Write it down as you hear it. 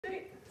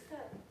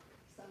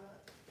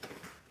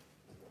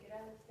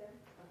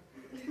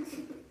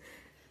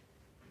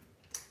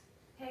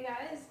Hey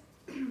guys,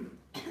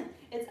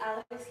 it's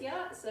Alex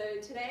here. So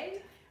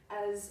today,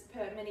 as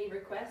per many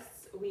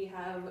requests, we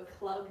have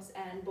clubs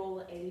and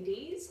ball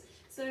ADs.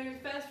 So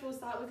first we'll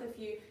start with a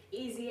few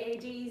easy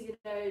ADs,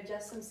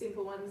 just some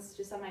simple ones,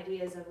 just some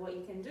ideas of what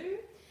you can do.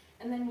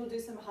 And then we'll do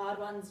some hard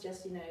ones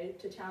just,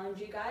 to challenge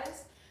you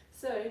guys.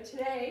 So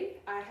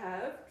today I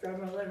have,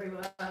 drumroll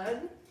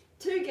everyone,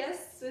 two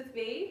guests with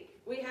me.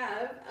 We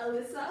have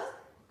Alisa.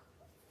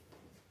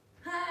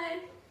 Hi.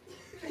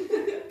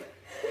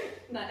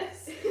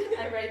 Nice.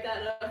 I rate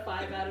that a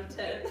 5 out of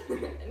 10.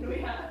 And we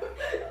have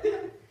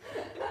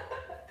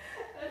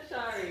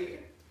Ashari.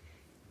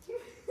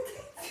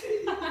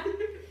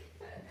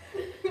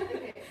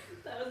 Okay,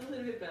 that was a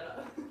little bit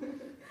better.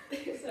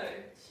 So,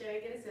 should I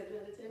get a 7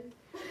 out of 10?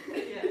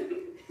 Yeah.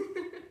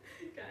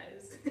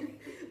 Guys,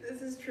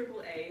 this is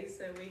triple A,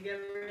 so we get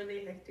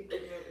really hectic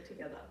when we're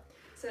together.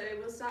 So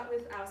we'll start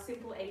with our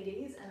simple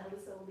ADs, and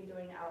Alisa will be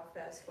doing our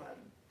first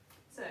one.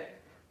 So,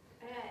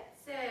 Alright,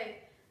 so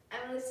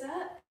I'm Alisa,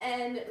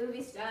 and we'll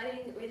be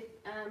starting with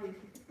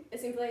a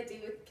simple AD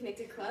with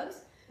connected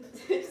clubs. So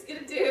I'm just going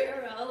to do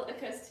a roll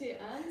across 2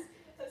 arms.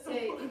 So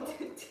you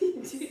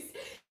just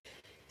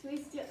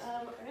twist your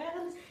arm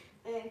around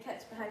and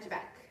catch behind your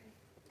back.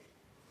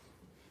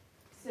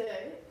 So,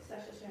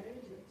 Sasha, show me,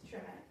 would you like to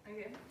try?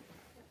 okay.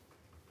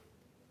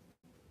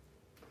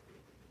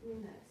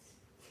 Nice.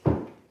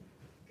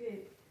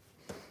 Good.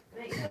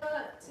 Make sure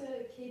to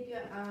keep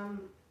your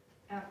arm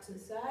out to the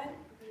side,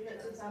 not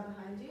too far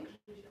behind you.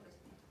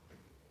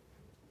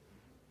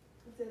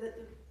 So that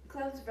the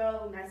clubs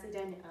roll nicely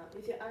down your arm.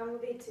 If your arm will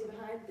be too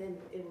behind, then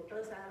it will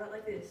go side out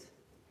like this.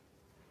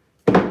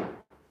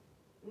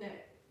 No.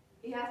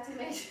 You have to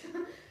make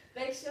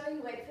sure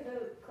you wait for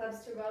the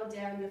clubs to roll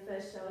down your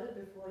first shoulder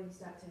before you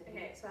start turning.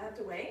 Okay, so I have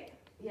to wait.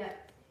 Yeah.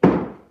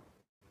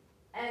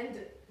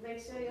 And make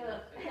sure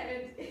your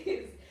hand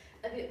is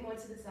a bit more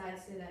to the side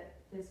so that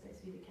there's space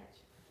for you to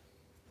catch.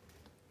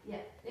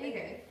 Yeah, there you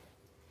go.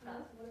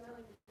 What about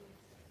like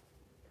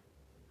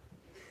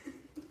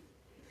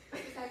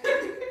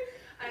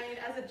I mean,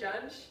 as a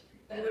judge,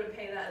 I wouldn't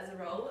pay that as a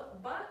roll,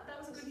 but that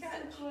was a good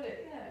catch.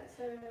 Yeah,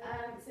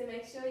 so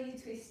make sure you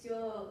twist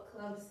your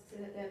clubs so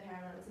that they're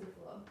parallel to the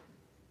floor.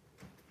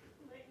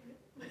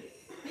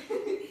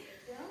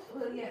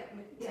 Well, yeah.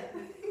 Yeah.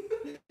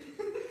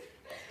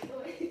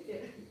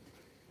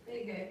 There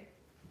you go.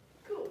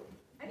 Cool.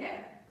 Okay.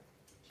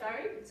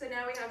 Shari. So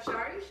now we have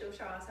Shari. She'll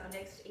show us our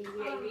next easy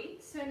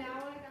AD. So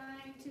now we're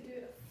going to do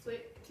a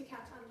flip to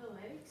catch under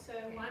leg. So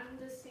one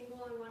does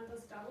single and one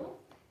does double.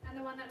 And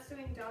the one that's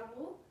doing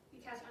double,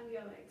 you catch under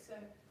your leg. So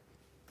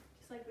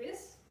just like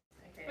this.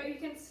 Okay. But you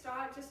can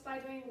start just by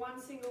doing one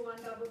single,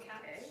 one double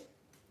catch. Okay.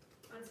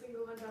 One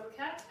single, one double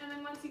catch. And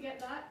then once you get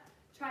that,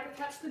 try to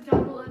catch the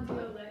double under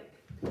your leg.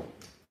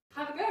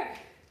 Have a go.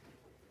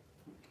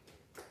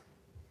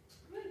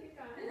 Really good,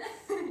 guys.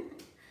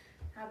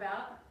 How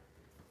about?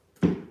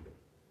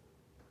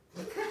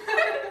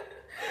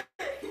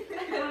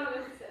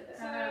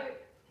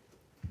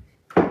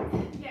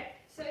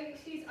 So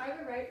she's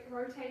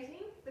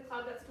rotating the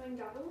club that's doing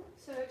double.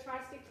 So try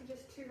to stick to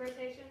just 2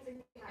 rotations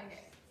and catch.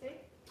 Okay.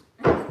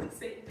 See?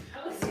 See. I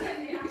was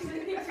saying the actually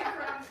need to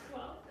grab the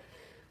club.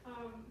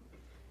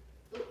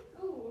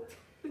 Ooh.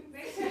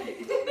 Make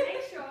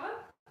sure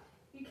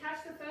you catch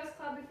the first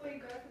club before you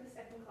go for the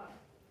second club.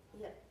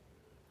 Yep.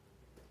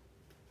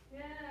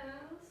 Yes.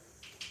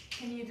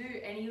 Can you do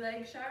any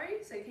leg,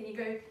 Shari? So can you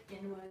go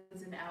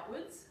inwards and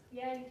outwards?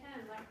 Yeah, you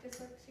can, just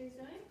like she's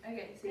doing.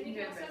 Okay, so And you you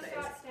can can do also it both ways.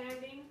 start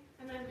standing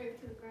and then move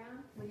to the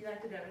ground. Would you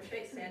like to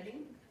demonstrate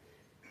standing?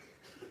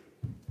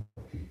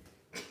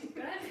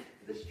 Good.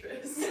 The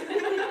stress. Thank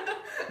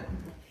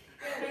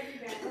you,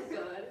 guys. Oh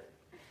god.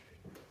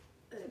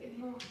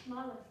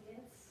 Marla,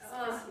 yes.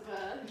 Oh,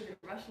 the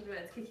Russian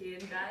words kick you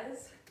in,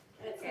 guys.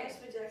 Okay. Sash,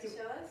 would you like to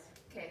show us?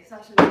 Okay,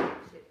 Sasha,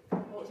 shit.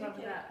 What's wrong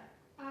with that?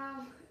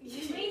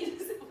 You lean.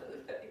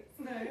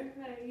 No,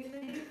 you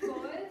lean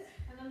forward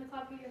and then the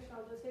club to your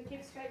shoulder. So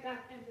keep straight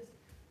back and just,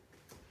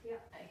 yeah.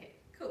 Okay,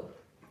 cool.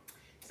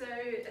 So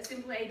a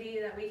simple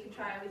idea that we can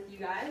try with you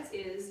guys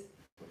is,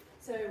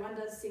 so one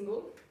does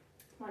single,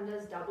 one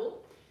does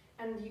double,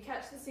 and you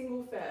catch the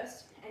single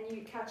first, and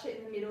you catch it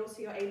in the middle so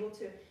you're able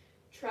to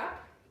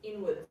trap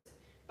inwards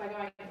by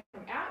going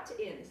from out to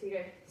in. So you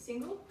go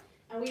single,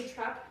 and we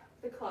trap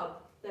the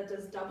club that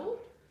does double,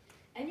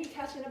 and you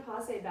catch in a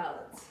passe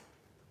balance.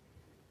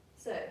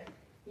 So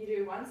you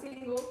do one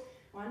single,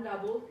 one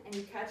double, and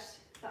you catch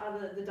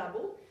the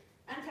double,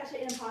 and catch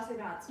it in a passe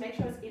balance. Make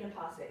sure it's in a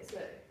passe.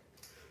 So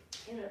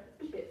in a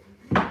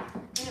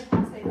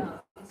passe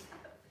balance.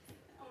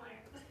 Oh my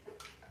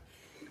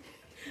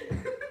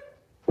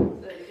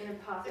So in a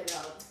passe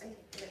balance.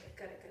 Okay,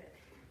 got it.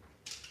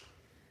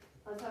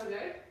 Let's have a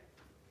go.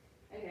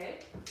 Okay.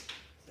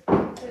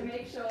 So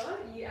make sure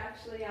you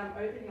actually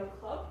open your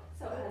club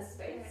so it has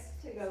space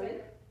to go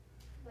in.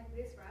 Like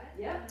this, right?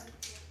 Yeah.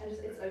 And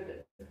just it's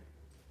open.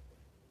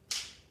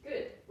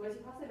 Good. Where's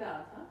your passe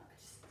balance, huh?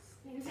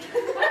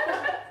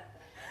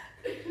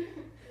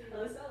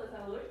 Alyssa, let's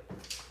have a look.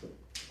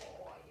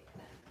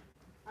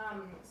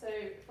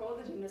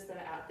 gymnasts that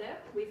are out there.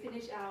 We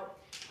finish our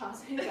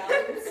pass and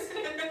balance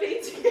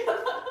feet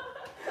together.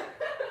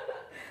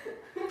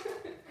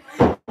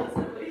 That's a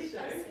really show.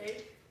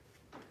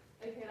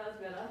 Okay, that was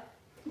better.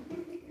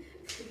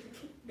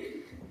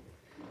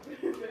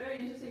 Very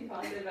interesting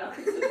pass and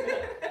balance as well.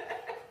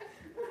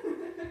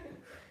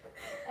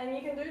 And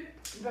you can do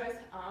both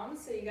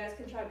arms, so you guys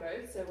can try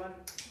both. So one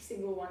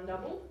single, one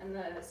double, and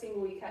the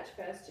single you catch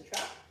first to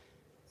trap.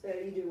 So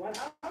you do one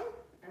arm,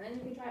 and then you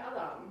can try other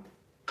arm.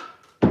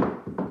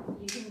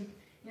 You can,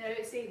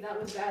 see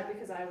that was bad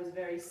because I was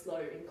very slow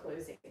in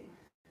closing.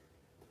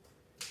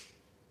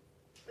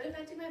 What if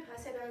I do my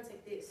pass and balance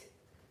like this?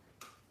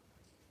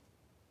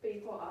 But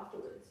you call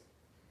afterwards.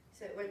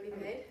 So it won't be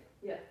paid?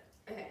 Yeah.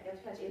 Okay. You have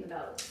to catch it in the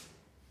balance.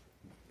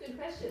 Good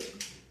question.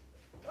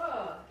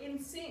 Oh,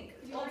 in sync.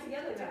 All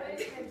together, guys.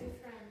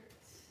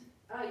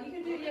 You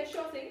can do, yeah,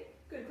 sure thing.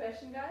 Good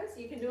question, guys.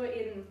 You can do it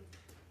in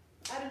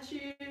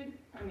attitude.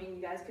 I mean,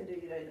 you guys can do,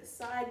 the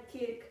side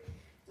kick,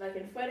 like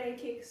in fuerte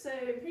kick, so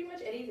pretty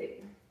much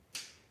anything.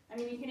 I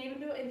mean, you can even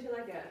do it into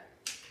like a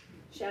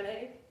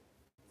chalet,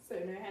 so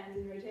no hands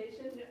in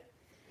rotation. Yeah.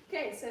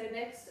 Okay, so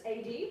next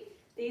AD.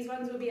 These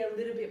ones will be a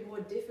little bit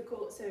more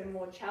difficult, so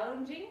more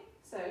challenging.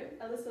 So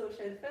Alisa will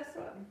show the first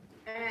one.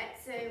 Alright,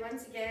 so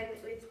once again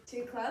with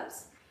 2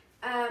 clubs.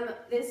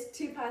 There's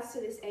 2 parts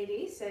to this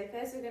AD. So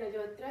first we're going to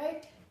do a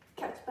throw,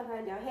 catch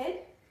behind our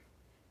head.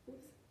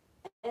 Oops.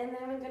 And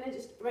then we're going to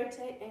just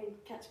rotate and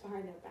catch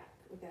behind our back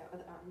with our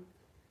other arm.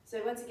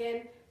 So once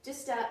again,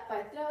 just start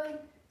by throwing,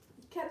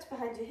 catch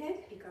behind your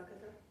head.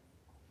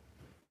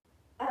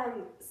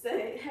 So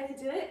how you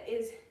do it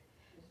is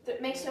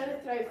make sure to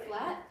throw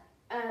flat,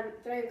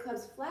 throw your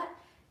clubs flat,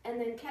 and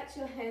then catch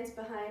your hands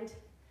behind,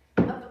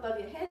 up above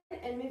your head,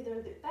 and move them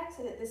a bit back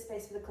so that there's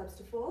space for the clubs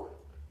to fall.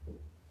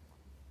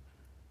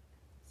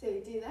 So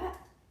you do that,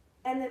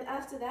 and then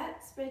after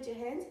that, spread your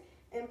hands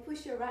and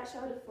push your right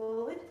shoulder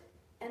forward,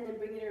 and then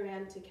bring it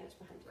around to catch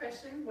behind you.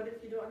 Question, what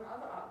if you do it on the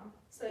other arm?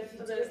 So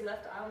for those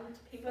left-armed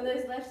people? For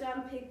those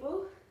left-arm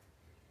people,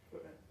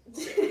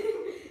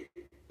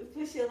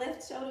 push your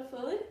left shoulder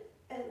forward,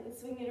 and then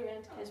swing it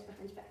around to catch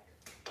behind your back.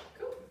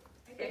 Cool.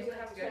 Okay, we'll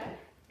have a go.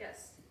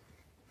 Yes.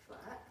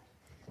 Flat.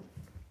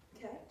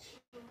 Catch.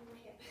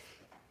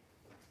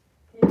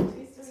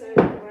 So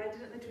why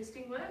didn't the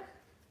twisting work?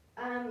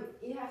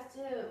 You have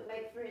to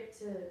wait for it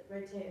to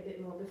rotate a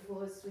bit more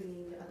before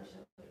swinging the other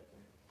shoulder.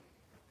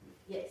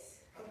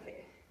 Yes.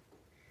 Okay.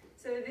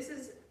 So this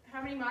is,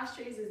 how many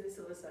masteries is this,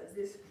 Alisa? Is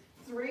this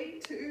 3,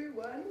 2,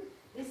 1?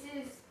 This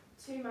is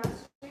 2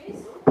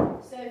 masteries.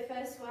 So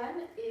first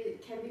one,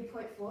 it can be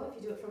 0.4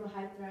 if you do it from a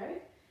high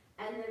throw.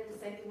 And then the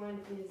second one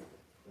is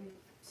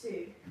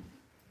 2.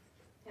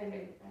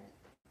 Handling, right?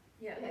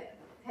 Yeah.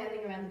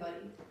 Handling around the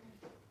body.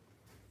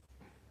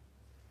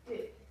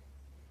 Good.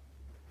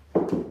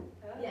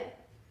 Yeah.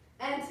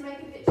 And to make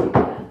it a bit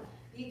trickier,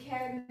 you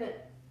can,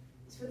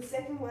 for the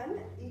second one,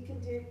 you can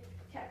do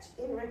catch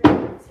in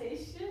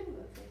rotation.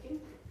 1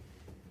 second.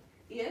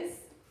 Yes.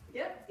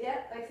 Yep. Yeah,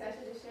 like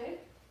Sasha just showed.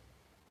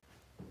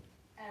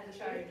 And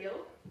Ashari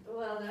Gill.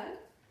 Well done.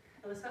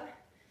 Alisa,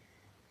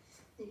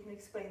 you can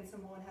explain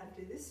some more on how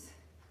to do this.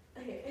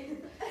 Okay.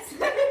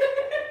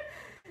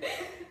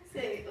 So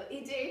what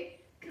you do,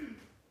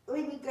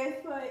 when you go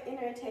for in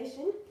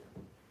rotation,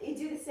 you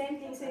do the same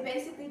thing. So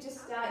basically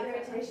just start your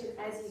rotation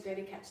as you go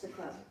to catch the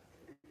club.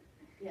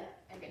 Yeah.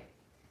 Okay.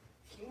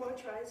 A few more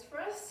tries for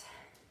us.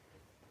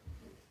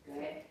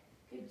 Okay.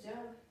 Good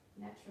job.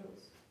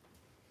 Naturals.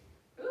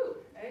 Ooh,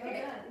 okay. Well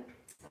done.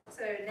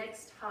 So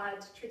next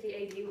hard, tricky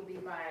AD will be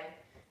by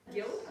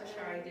Gill,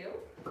 Ashari Gill.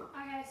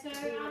 Okay, so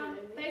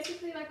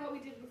basically like what we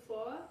did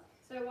before.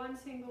 So 1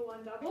 single,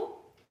 1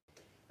 double.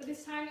 But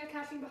this time you're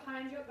catching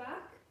behind your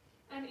back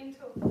and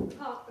into a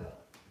cartwheel.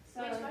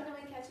 So Which one are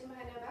we catching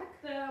behind our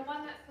back? the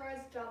one that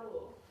throws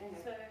double.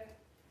 Okay.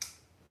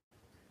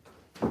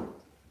 So,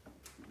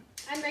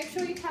 and make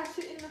sure you catch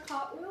it in the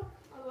cartwheel,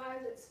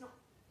 otherwise it's not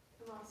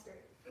a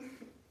mastery.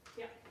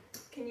 Yeah.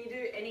 Can you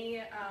do any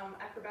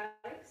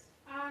acrobatics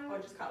or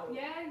just cartwheel?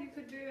 Yeah, you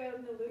could do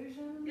an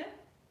illusion. Yeah.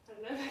 I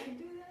don't know if I can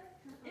do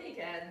that. Yeah, you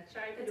can.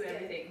 Shari can do That's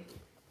good. everything.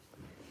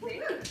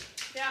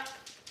 Yeah.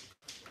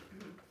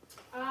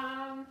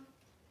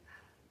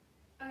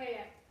 Okay,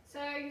 yeah. So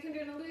you can do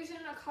an illusion,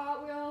 a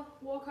cartwheel,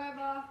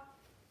 walkover,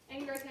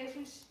 any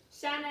rotation,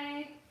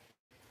 chalet.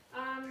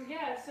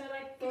 Yeah, so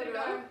like give it a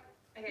go.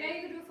 Okay. Yeah,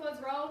 you can do a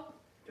forwards roll.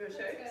 Do a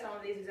show some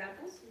of these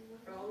examples.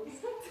 Rolls.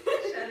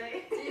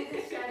 Chalet. Do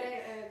the shadow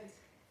and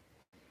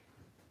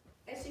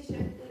actually show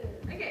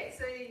the. Okay,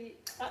 so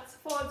That's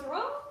forwards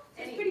roll.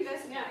 It's pretty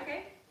versatile. Yeah,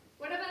 okay.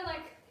 Whatever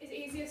like is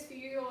easiest for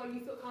you or you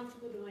feel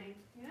comfortable doing.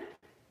 Yeah?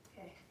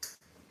 okay.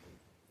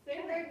 So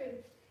very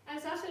good.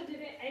 And Sasha did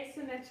it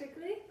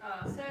asymmetrically.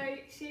 So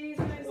she's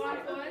going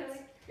forwards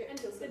and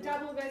the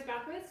double goes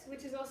backwards,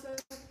 which is also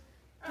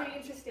pretty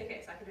interesting.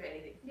 Okay, so I can do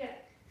anything. Yeah.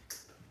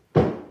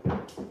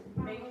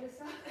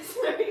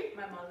 Sorry.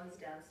 My mother's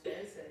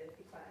downstairs, so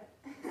be quiet.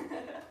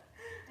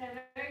 Yeah,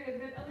 very good.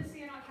 But obviously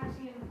you're not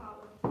catching in the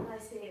cartwheel. I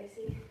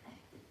see.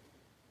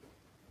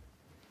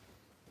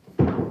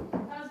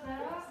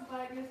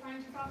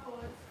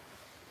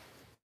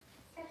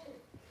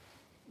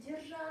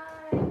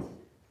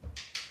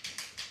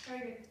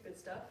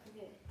 stuff.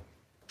 Okay.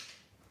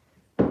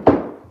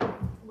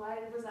 Why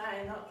was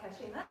I not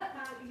catching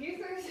that? You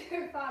threw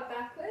so far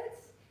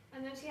backwards,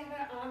 and then she had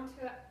her arm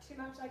too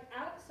much like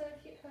out, so it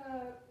hit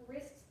her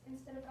wrists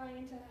instead of going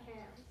into her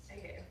hands.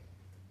 Okay.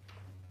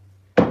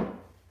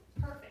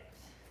 Perfect.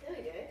 There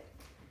we go.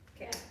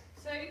 Okay. Yeah.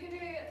 So you can do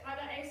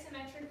either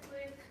asymmetric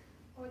flick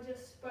or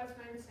just both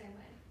going the same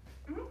way.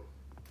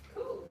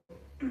 Cool.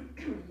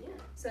 Yeah.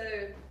 So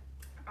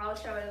I'll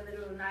show a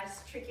little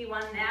nice tricky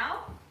one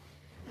now,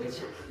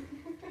 which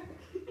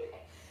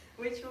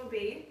will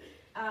be,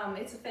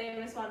 it's a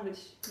famous one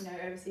which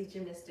overseas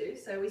gymnasts do.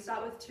 So we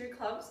start with 2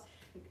 clubs.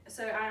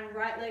 So I'm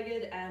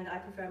right-legged and I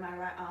prefer my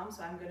right arm,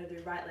 so I'm going to do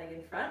right leg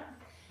in front.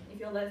 If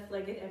you're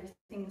left-legged,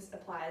 everything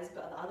applies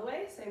but the other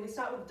way. So we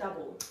start with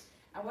double.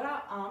 And what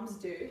our arms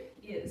do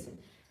is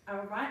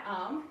our right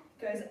arm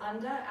goes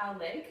under our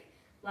leg,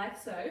 like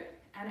so,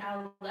 and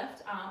our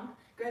left arm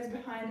goes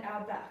behind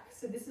our back.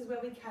 So this is where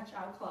we catch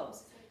our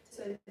clubs.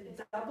 So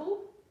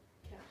double.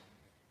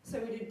 So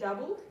we do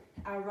double.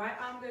 Our right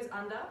arm goes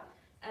under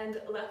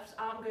and left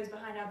arm goes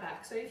behind our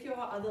back. So if you're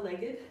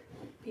other-legged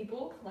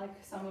people,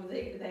 like some of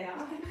they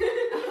are,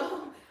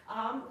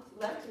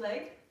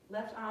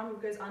 left arm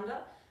goes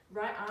under,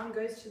 right arm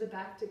goes to the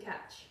back to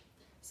catch.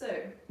 So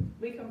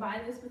we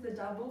combine this with a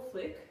double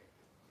flick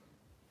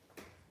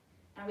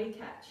and we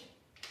catch.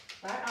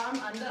 Right arm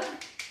under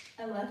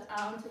and left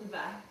arm to the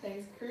back.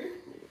 Thanks, crew.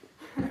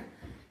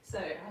 So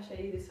I'll show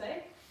you this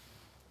way.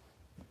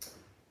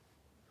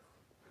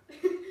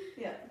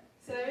 Yeah.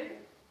 So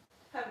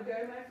have a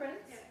go, my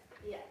friends.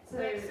 Yeah. So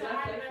Left left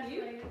side, leg for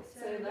you. left-legged,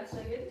 So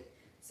left-legged.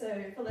 So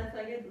for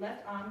left-legged,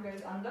 left arm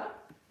goes under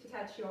to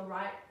catch your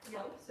right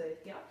club. So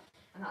here,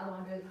 and the other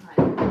one goes behind.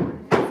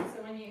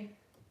 So when you,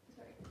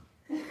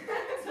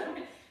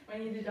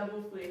 when you do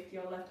double flick,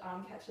 your left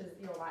arm catches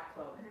your right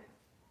club.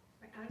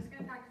 I'm just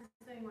going to practice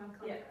doing one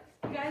club Yeah.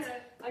 first. You guys,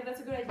 that's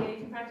a good idea. You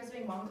can practice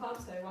doing one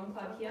club, so one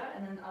club here,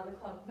 and then the other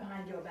club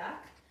behind your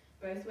back,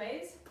 both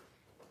ways.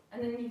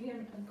 And then you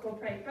can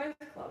incorporate both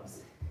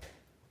clubs.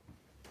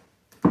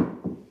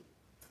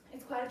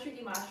 It's quite a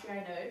tricky mastery,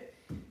 I know.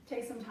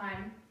 Takes some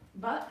time,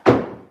 but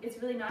it's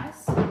really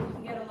nice. You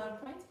can get a lot of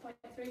points,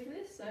 0.3 for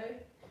this, so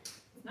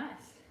it's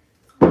nice.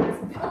 Nice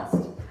and fast.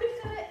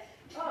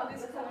 Oh,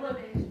 this is a look.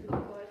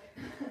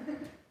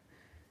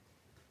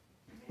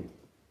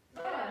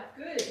 Oh,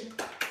 good.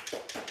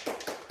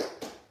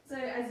 So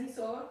as you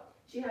saw,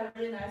 she had a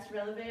really nice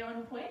releve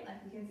on point,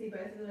 like you can see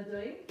both of them are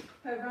doing.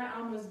 Her right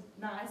arm was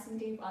nice and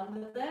deep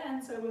under there,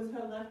 and so was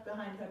her left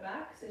behind her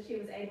back, so she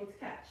was able to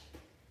catch.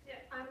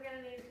 Yeah, I'm going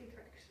to need a few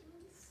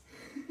corrections.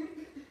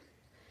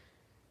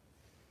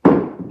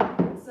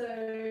 So,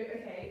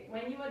 okay,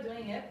 when you are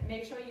doing it,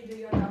 make sure you do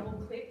your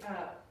double flick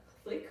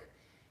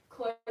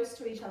close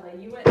to each other.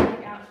 You went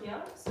like out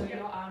here, so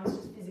your arms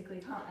just physically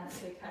can't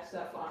actually catch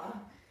that far.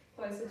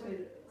 Closer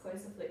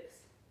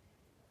flicks.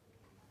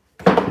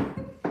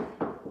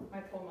 My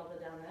poor mother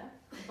down there.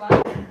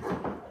 But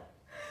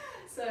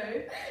so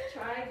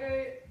try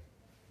go.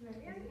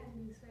 Maybe I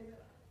can use it.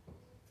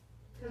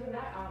 To your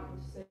right arm.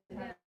 So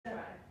right.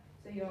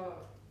 So your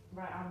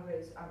right arm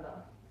goes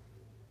under.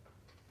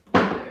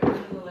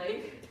 Under the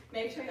leg.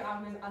 Make sure your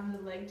arm goes under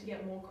the leg to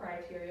get more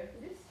criteria for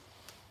this.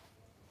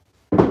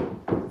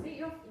 See,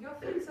 your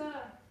flicks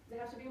they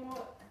have to be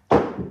more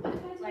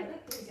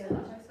like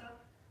together.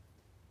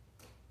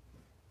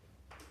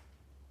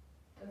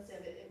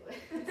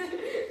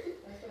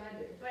 That's what I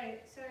do. Wait,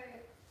 so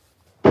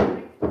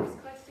like this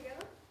close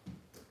together?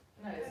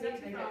 No,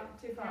 see, they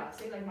get too far.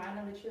 See, like mine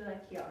are literally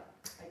like here,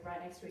 like right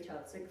next to each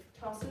other. So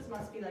tosses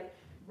must be like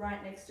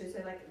right next to.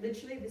 So like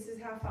literally, this is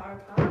how far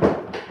apart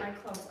my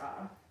clubs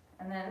are.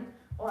 And then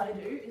all I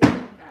do is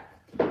look back.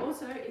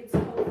 Also,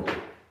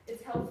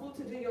 it's helpful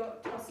to do your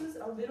tosses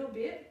a little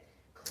bit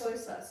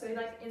closer. So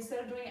like instead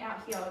of doing it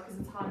out here, because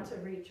it's hard to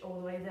reach all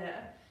the way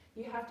there,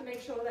 you have to make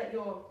sure that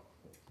your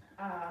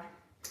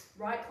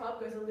right club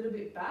goes a little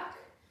bit back,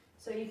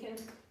 so you can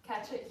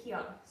catch it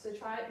here. So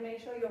make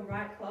sure your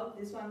right club,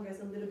 this one goes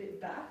a little bit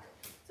back,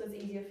 so it's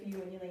easier for you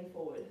when you lean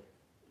forward.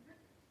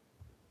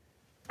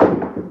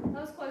 That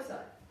was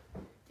closer. A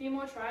few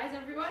more tries,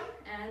 everyone,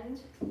 and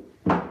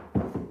a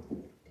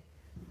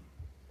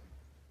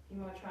few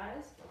more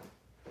tries.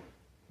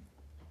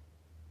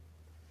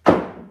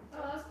 Oh,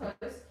 that was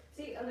close.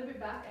 See, a little bit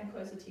back and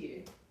closer to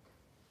you.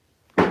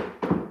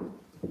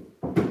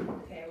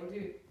 Okay, we'll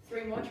do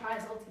 3 more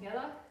tries all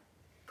together.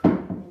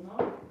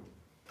 No.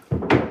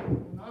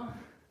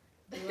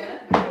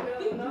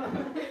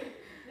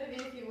 Maybe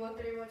if you want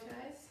 3 more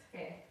tries.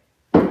 Okay.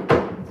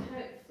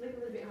 Flick a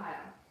little bit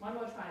higher. 1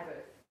 more try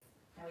both.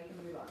 Now we can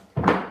move on.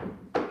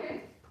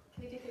 Okay.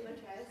 Can you do 3 more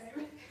tries?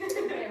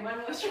 Okay, 1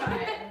 more try.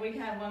 And we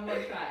can have 1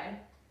 more try.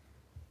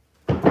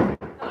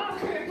 Oh.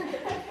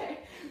 Okay.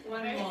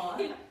 1 more.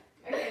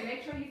 Okay,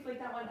 make sure you flick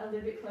that one a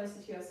little bit closer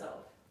to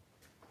yourself.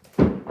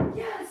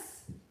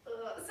 Yes!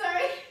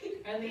 Sorry.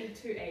 Only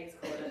 2 A's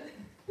caught it.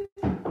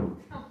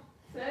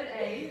 Third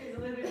A is a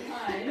little bit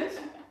behind.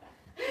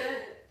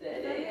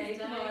 Third A,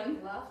 come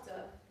on.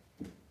 Laughter.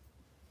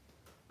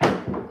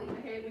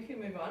 Okay, we we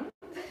can move on.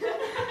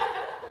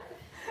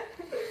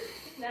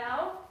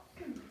 Now,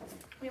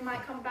 we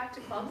might come back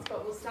to clubs,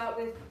 but we'll start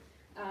with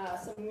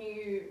some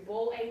new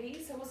ball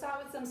ADs. So we'll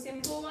start with some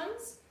simple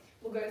ones.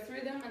 We'll go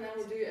through them and then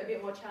we'll do a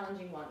bit more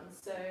challenging ones.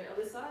 So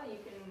Alisa, you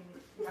can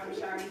grab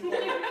Ashari's ball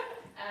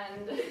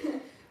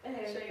and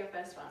show your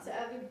first one. So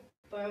I'll be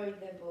borrowing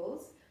their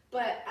balls.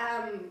 But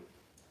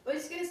we're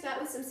just going to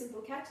start with some simple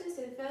catches.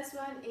 So the first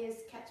one is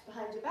catch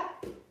behind your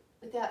back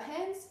without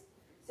hands.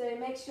 So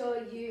make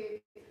sure you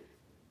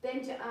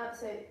bend your arms,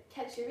 so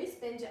catch your wrist,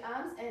 bend your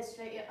arms and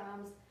straighten your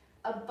arms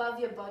above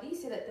your body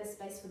so that there's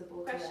space for the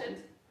ball to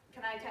land.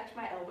 Can I catch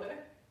my elbow?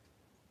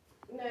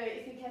 No,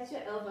 if you catch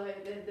your elbow,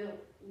 then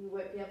you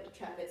won't be able to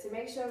trap it. So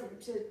make sure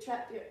to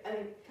trap your,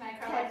 can I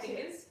grab my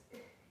fingers?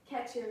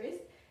 Catch your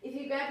wrist. If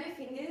you grab your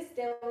fingers,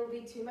 there will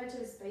be too much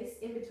of a space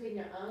in between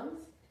your arms.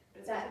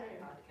 It's also very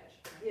hard to catch.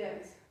 Yeah,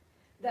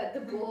 that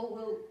the ball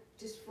will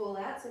just fall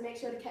out. So make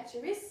sure to catch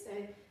your wrist so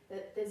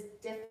that there's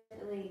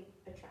definitely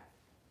a trap.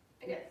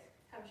 Okay,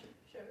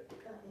 show it.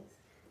 Oh,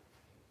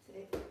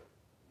 yes. So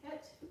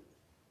catch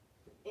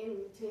in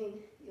between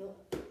your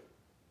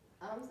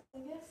arms, I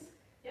guess.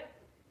 Yep.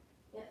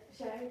 Yep,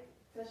 Shari,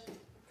 push.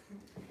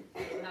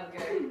 We'll have a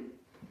go.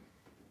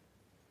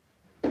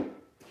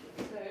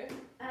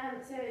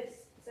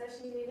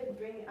 So you need to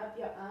bring up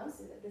your arms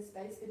so that there's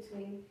space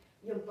between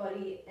your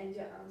body and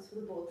your arms for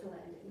the ball to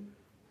land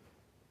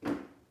in.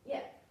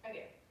 Yeah.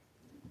 Okay.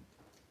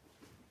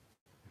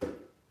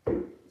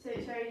 So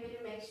Shari, you need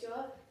to make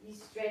sure you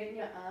straighten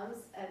your arms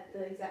at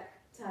the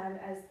exact time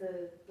as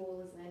the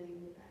ball is landing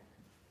in your back.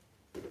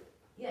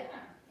 Yeah.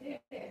 Yeah.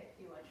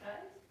 You want to try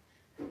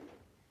it?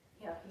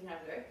 Yeah, you can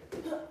have a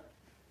go.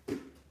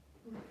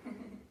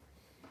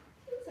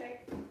 Sorry.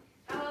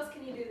 How else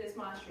can you do this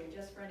mastery?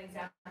 Just for an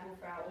example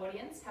for our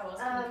audience, how else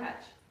can you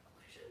catch?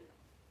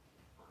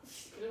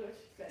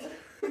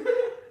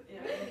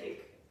 Yeah, kick.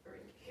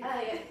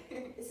 Yeah.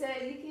 So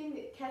you can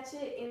catch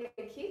it in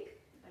a kick.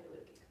 Like a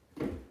little kick.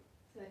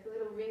 So like a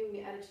little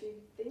ring attitude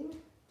thing.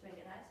 To make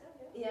it nicer,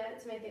 Yeah,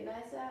 to make it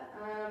nicer.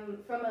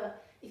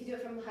 If you do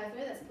it from high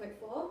throw, that's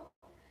 0.4.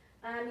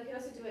 You can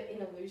also do it in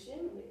illusion,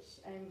 which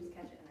Just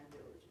catch it and then do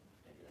illusion.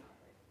 Don't do it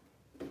halfway.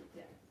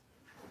 Yeah.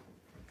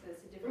 So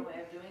it's a different way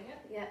of doing it.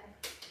 yeah.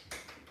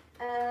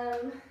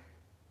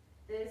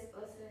 There's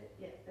also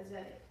that's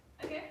about it.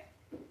 Okay.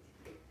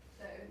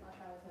 So I'll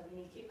try with a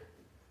mini kick.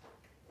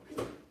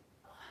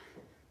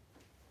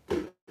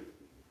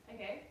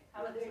 Okay. How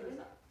about this one?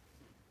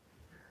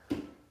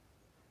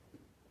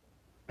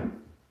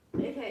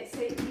 Okay, so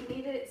you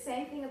need it.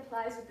 Same thing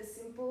applies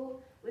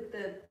with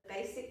the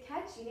basic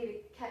catch. You need to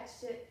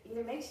catch it. You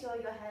need to make sure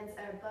your hands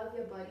are above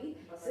your body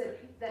so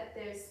that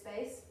there's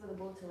space for the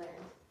ball to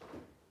land.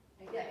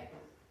 Okay.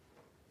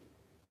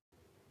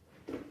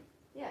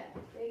 Yeah,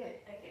 there you go.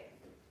 Okay.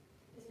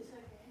 Is this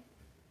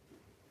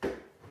okay?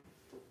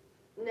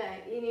 No,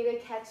 you need to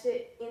catch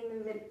it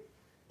in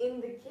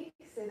the kick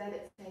so that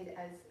it's made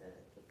as a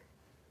kick.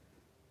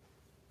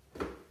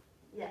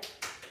 Yeah.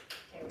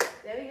 Okay.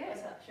 There we go.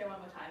 Let's show one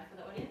more time for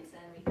the audience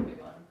and we can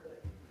move on.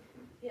 Good.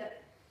 Yeah.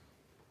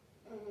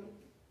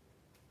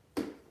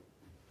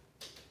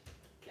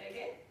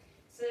 Okay.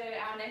 So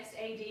our next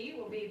AD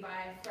will be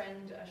by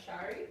friend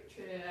Ashari,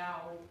 to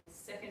our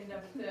second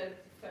of the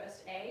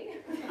first A.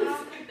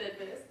 Third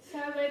first. So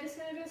we're just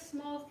going to do a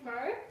small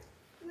throw.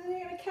 And then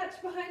you're going to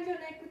catch behind your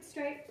neck with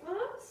straight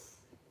arms.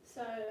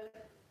 So,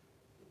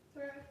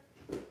 throw,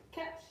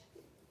 catch.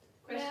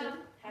 Question, Now,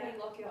 how do you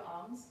lock your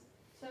arms?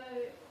 So,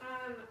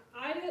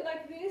 I do it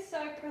like this, so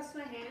I cross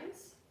my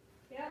hands.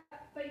 Yeah,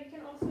 but you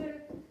can also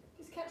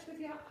just catch with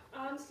your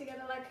arms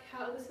together like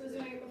how Alisa was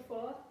doing it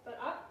before, but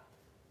up.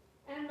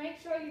 And make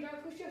sure you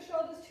don't push your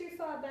shoulders too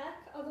far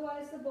back,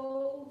 otherwise the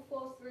ball will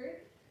fall through.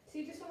 So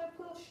you just want to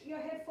push your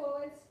head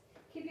forwards,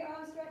 keep your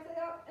arms directly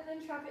up, and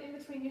then trap it in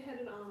between your head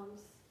and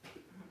arms.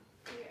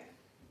 Yeah.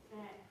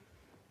 Alright.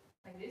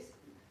 Like this?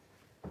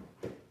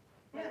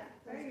 Yeah,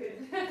 very good.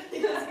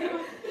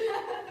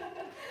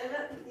 And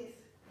that's this.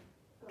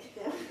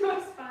 Okay.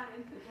 That's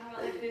fine. How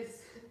about like this?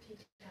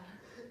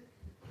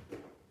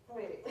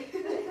 Wait.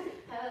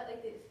 How about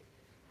like this?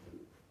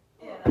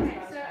 Yeah, that's Okay,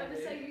 what so I was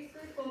so trying to do. you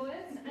threw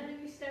forwards, and then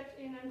you stepped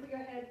in and put your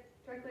head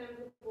directly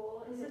under the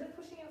ball instead of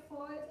pushing it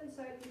forwards, and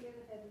so you get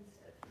the head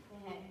instead.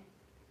 Okay.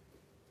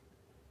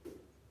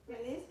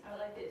 Like this? How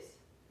about like this?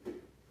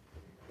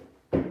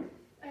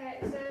 Okay,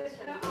 so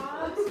the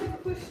arms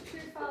don't push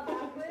too far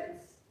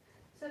backwards,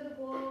 so the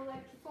ball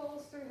like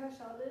falls through her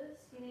shoulders.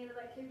 You need to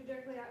like keep it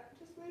directly up.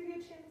 Just move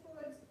your chin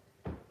forwards.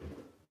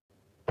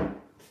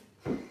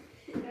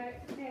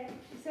 Okay,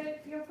 so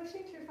if you're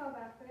pushing too far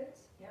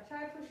backwards,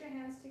 try to push your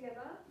hands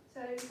together. So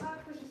you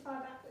can't push as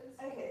far backwards.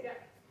 Okay. Yeah.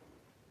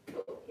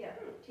 Cool. Yeah,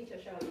 teacher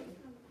show you.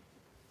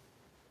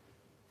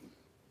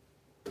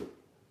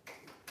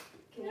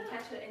 Can you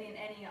catch it in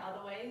any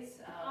other ways?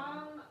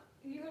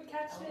 You would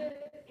catch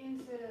it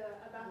into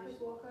a backwards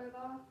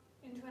walkover,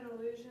 into an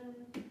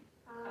illusion,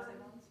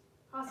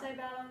 Hase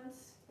balance,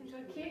 into a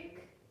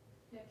kick.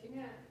 Yeah, kick.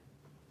 Yeah.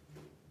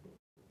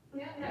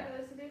 Yeah, like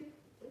Alisa did.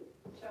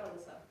 Show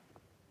this up.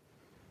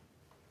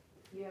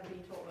 You have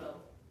been taught well.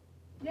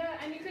 Yeah,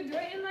 and you could do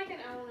it in like an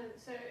element.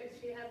 So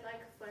if she had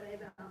like flat A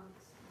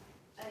balance,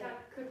 she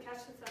could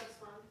catch the first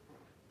one.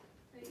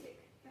 And you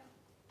yeah.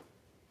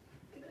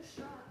 Give it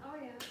a shot. Oh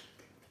yeah.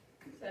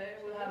 So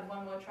we'll have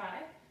one more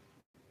try.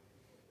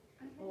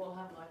 Okay. We'll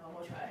have like one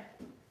more try.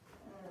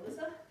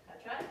 Alyssa,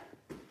 try.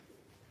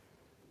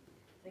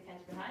 The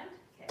canter behind.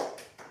 Okay.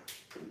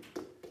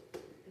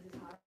 Is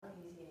this hard?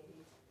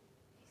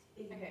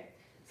 Easy. Okay.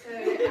 So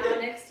our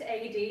next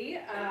AD.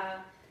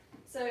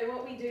 So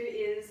what we do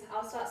is,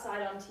 I'll start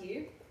side on to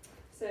you.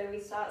 So we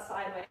start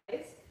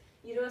sideways.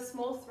 You do a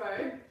small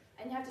throw,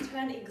 and you have to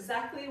turn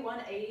exactly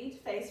 180 to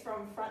face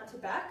from front to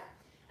back.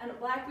 And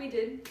like we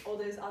did all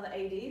those other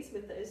ADs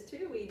with those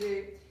two, we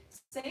do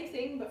same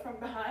thing but from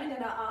behind,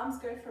 and our arms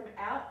go from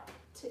out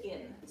to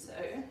in. So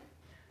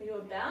we do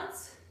a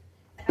bounce,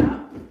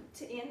 out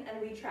to in, and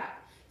we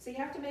trap. So you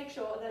have to make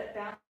sure that it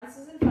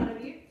bounces in front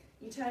of you.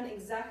 You turn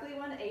exactly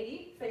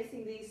 180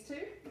 facing these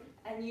two,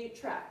 and you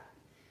trap.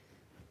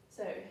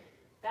 So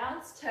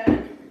bounce,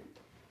 turn,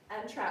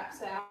 and trap.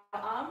 So our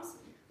arms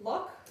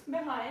lock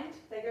behind,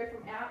 they go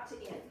from out to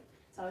in.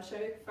 So I'll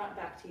show front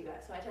back to you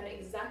guys. So I turn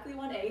exactly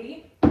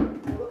 180, I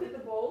look at the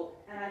ball,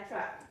 and I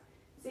trap.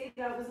 See,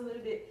 that was a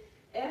little bit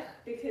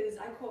because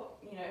I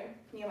caught,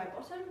 near my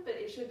bottom, but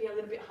it should be a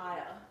little bit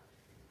higher.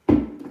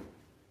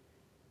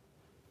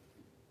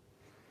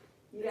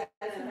 You guys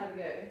can have a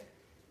go.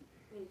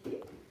 Thank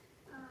you.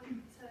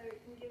 So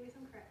can you give me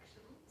some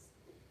corrections?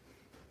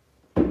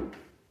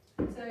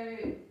 So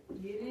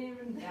you didn't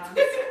even bounce.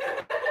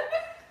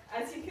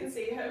 As you can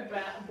see, her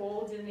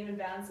ball didn't even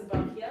bounce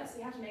above here, so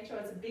you have to make sure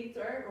it's a big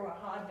throw or a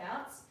hard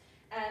bounce.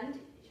 And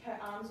her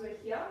arms were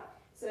here,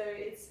 so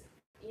it's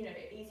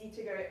easy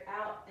to go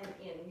out and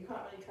in. You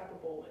can't really trap a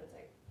ball when it's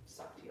like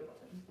stuck to your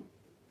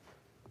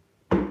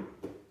bottom.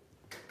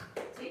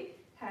 See?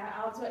 Her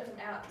arms went from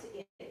out to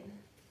in.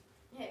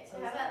 Yeah, so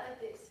how about like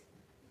this?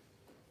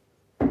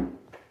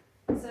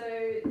 So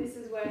this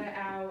is where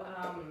our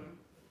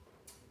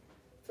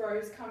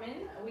throws come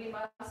in. We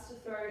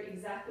must throw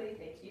exactly,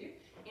 thank you,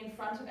 in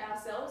front of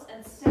ourselves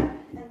and step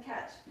and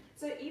catch.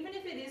 So even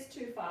if it is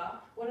too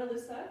far, what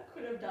Alyssa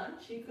could have done,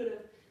 she could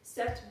have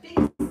stepped, big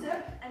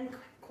step, and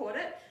caught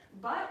it,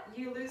 but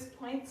you lose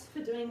points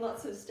for doing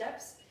lots of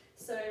steps.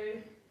 So,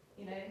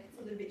 it's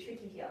a little bit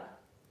tricky here.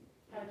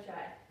 Have a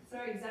try.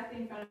 Throw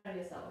exactly in front of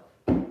yourself.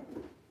 A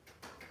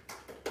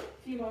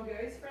few more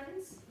goes,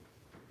 friends.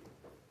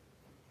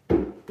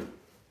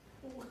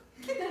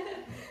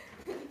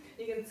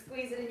 You can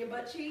squeeze it in your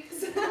butt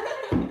cheeks.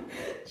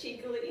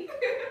 Cheekily.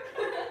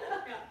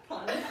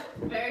 Pun.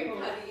 Very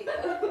funny.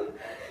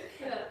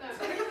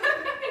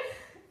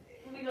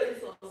 We got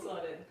this all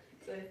sorted.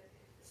 So,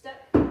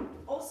 step.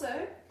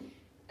 Also,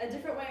 a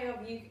different way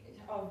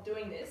of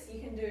doing this, you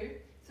can do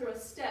through a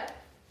step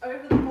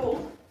over the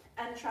ball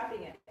and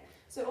trapping it.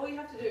 So all you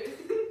have to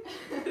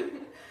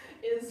do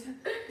is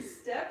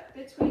step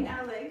between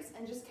our legs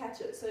and just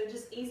catch it. So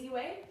just easy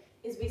way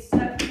is we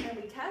step and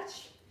we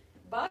catch,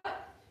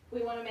 but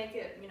we want to make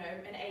it,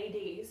 an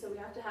AD, so we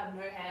have to have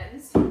no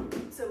hands.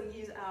 So we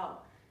use our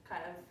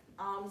kind of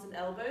arms and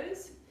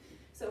elbows.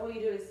 So all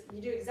you do is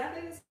you do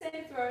exactly the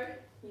same throw.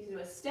 You do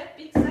a step,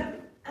 big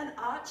step, and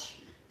arch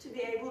to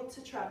be able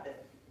to trap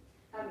it.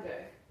 Have a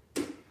go.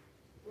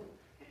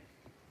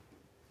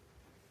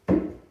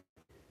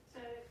 So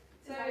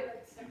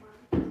like step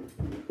one.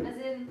 As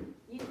in,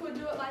 you could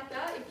do it like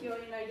that if you're,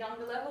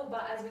 younger level,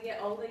 but as we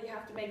get older, you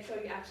have to make sure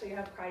you actually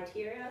have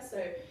criteria.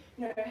 So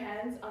no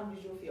hands,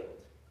 unusual field.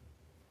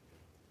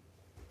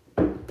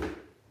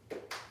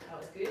 That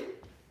was good.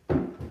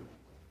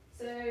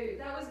 So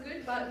that was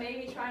good, but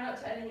maybe try not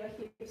to turn in your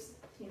hips,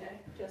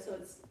 just so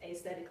it's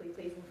aesthetically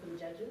pleasing for the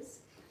judges.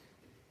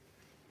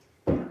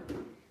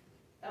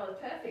 That was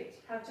perfect.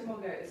 Have two more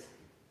goes.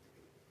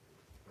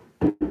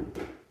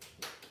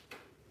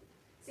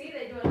 See,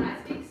 they do a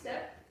nice big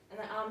step, and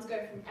the arms go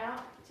from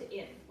out to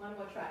in. One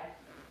more try.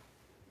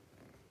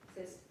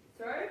 It says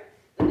throw,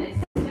 then they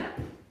step,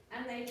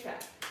 and they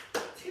trap.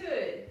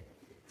 Good.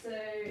 So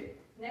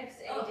next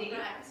AD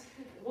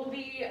will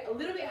be a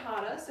little bit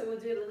harder, so we'll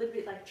do a little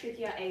bit like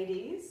trickier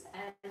ADs,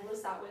 and we'll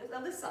start with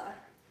Alyssa.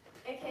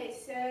 Okay,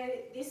 so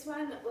this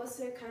one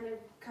also kind of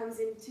comes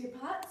in two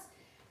parts.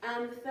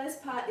 The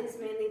first part is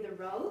mainly the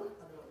roll.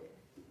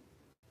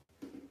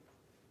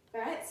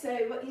 Right,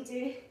 so what you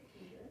do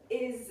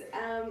is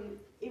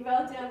you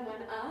roll down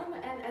one arm,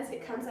 and as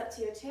it comes up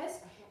to your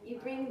chest, you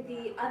bring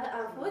the other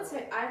arm forward.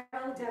 So I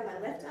roll down my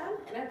left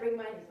arm, and I bring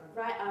my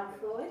right arm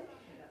forward,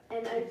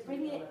 and I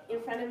bring it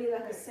in front of me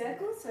like a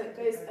circle, so it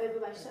goes over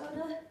my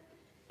shoulder,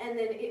 and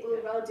then it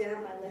will roll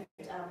down my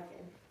left arm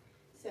again.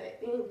 So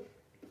in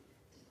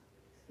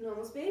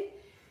normal speed.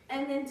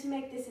 And then to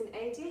make this an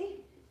AD,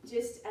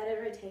 just add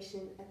a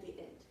rotation at the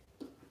end.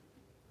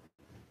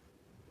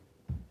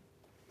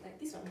 Like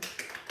this one.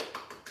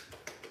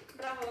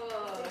 Bravo!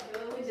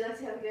 Would you like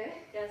to have a go?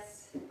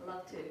 Yes, I'd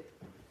love to.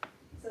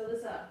 So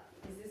Alyssa,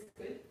 is this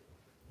good?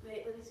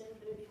 Wait, let me stand in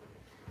front of you.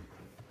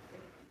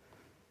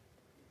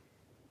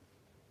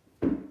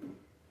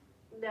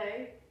 No.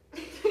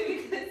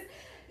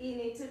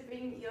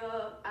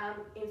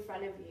 arm in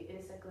front of you, in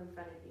a circle in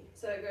front of you.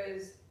 So it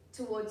goes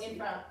Towards in you.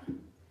 front,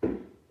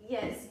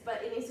 Yes,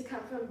 but it needs to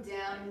come from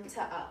down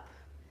to up.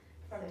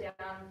 from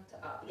down to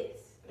up. Yes,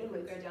 It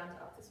would inwards. go down to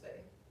up this way.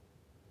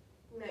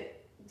 No,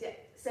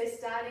 so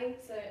starting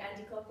So and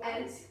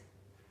anti-clockwise.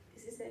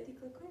 is this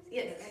anti-clockwise?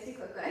 Yes, Yes.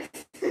 anti-clockwise.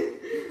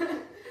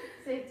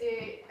 So do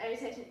a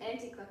rotation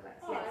anti-clockwise.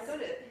 Oh, Yes. I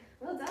got it.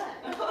 Well done.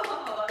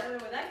 Oh, I don't know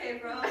where that came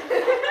from.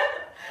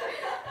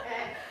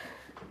 Okay.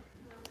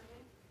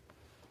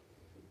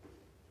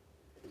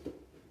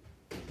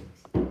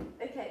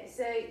 Okay,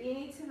 so you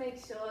need to make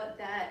sure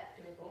that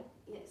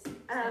yes.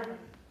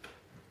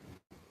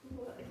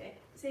 Okay.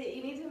 So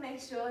you need to make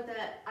sure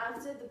that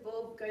after the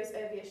ball goes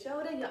over your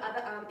shoulder, your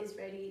other arm is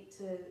ready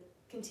to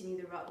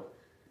continue the roll.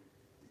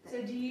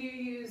 So do you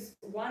use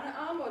one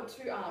arm or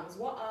two arms?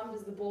 What arm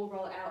does the ball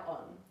roll out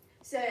on?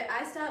 So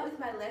I start with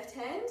my left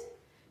hand.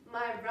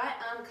 My right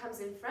arm comes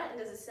in front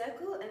and does a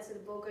circle, and so the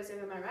ball goes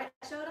over my right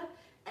shoulder,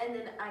 and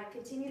then I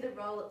continue the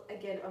roll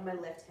again on my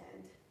left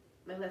hand.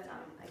 My left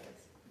arm, I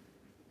guess.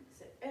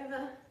 So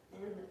over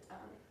and left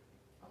arm.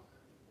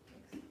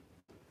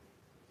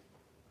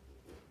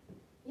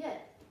 Yeah.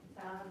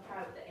 So I'll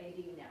try with the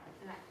AD now.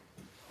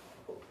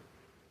 Okay.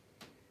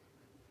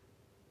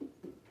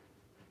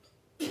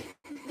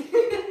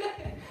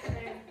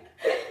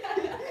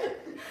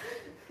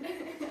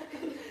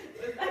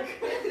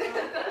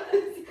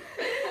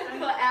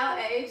 For our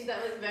age,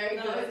 that was very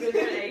That was good.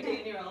 good for an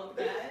 18-year-old,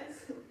 guys.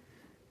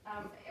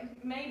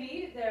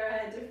 Maybe there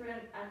are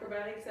different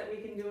acrobatics that we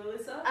can do,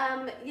 Alyssa.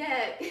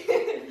 Yeah.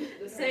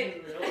 This So-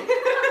 one's little.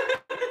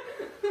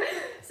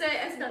 So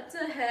as not to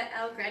hurt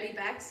our granny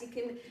backs, you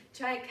can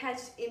try and catch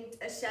in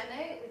a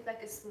chalet with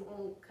like a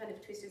small kind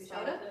of twist of your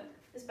shoulder.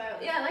 A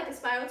spiral. Yeah, like a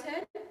spiral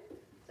turn.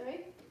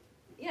 Sorry.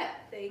 Yeah,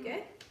 there you go.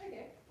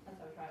 Okay, that's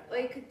how we try Or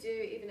it. you could do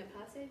even a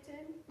passe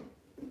turn.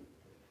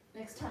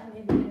 Next time,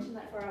 maybe mention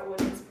that for our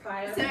audience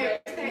prior to Sorry.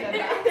 breaking their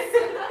backs.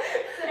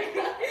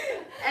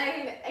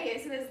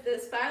 Okay, so there's the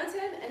spiral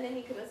turn, and then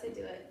you could also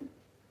do it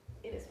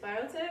in a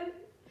spiral turn.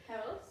 How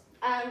else?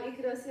 You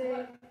could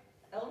also,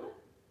 Element?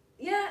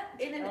 yeah,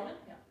 in an. Element?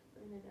 Yeah.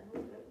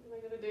 What am I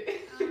gonna do?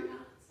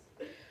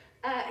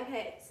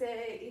 Okay, so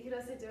you could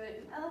also do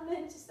it in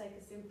element, just like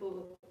a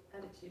simple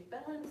attitude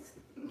balance.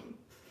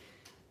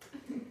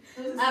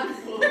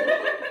 Simple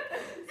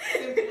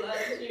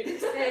attitude.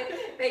 So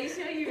make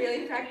sure you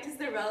really practice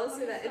the roll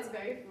so that it's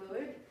very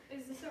fluid.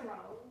 Is this a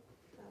roll?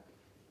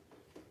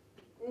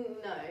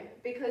 No,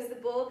 because the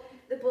ball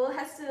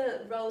has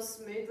to roll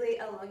smoothly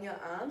along your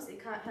arms. It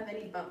can't have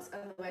any bumps,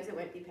 otherwise it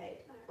won't be paid.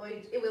 Or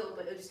it will,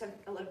 but it'll just have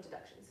a lot of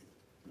deductions.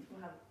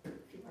 We'll have a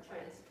few more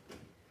tries.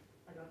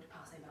 I'm going to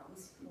pass a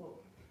balance. Whoa.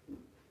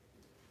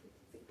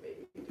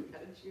 Maybe you do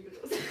attitude or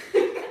something.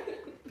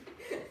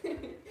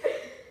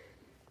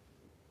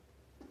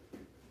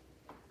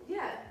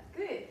 Yeah,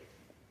 good.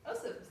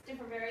 Awesome.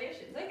 Different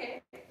variations.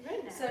 Okay.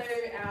 Very nice. So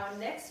our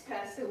next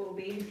person will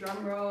be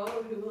drum roll.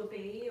 Who will it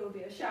be? It will be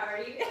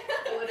Ashari.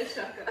 What a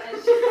shocker.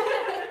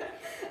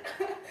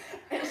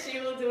 And she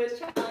will do a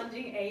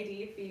challenging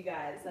AD for you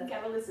guys. Let's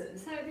have a listen.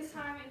 So this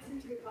time it's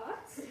in two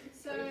parts.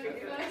 So Okay.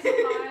 the first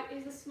part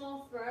is a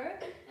small throw,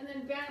 and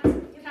then bounce,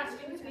 catch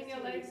it between your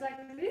legs like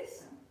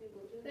this.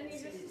 Then you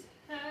just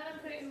turn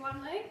and put it in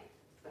one leg,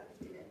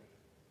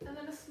 and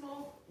then a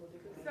small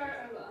throw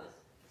over.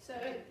 So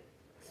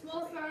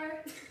small throw,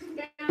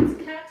 bounce,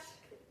 catch.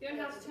 You don't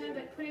have to turn,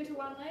 but put into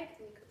one leg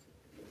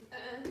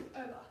and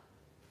over.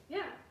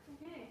 Yeah.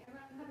 Okay.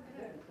 Everyone have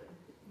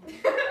a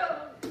go.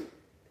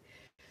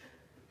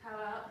 How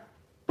about?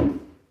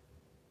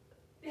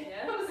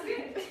 Yeah, that was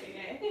good.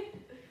 Okay.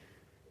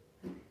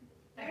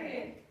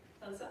 Okay.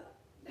 Thumbs up.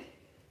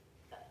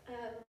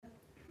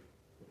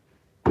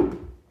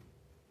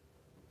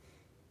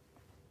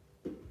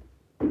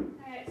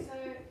 Okay, so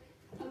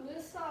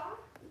Alyssa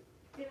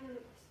didn't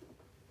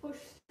push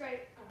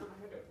straight. Oh, I'm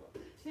gonna do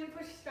it. She didn't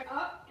push straight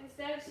up.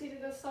 Instead, she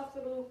did a soft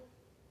little,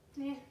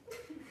 yeah,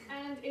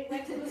 and it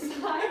went to the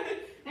side.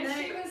 And No,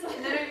 she was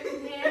like, no,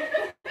 yeah,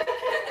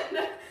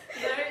 No,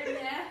 no,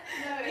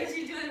 if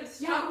you do it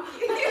strong,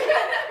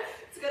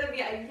 it's gotta be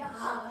a yeah.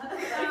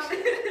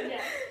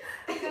 yeah.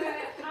 So, So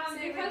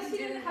because when she you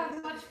didn't do- have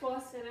much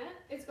force in it,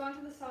 it's gone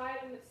to the side,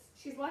 and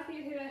she's lucky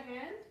it hit her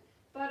hand.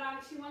 But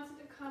she wants it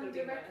to come Could be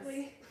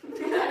directly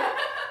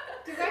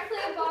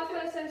above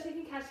her so she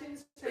can catch it in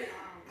straight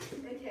arm.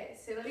 Okay,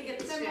 so let me get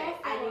this So straight. more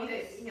I need force.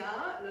 it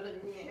yeah, not a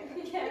yeah.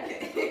 Yeah.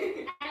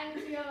 Okay. And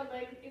your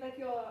like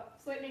your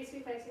so it needs to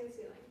be facing the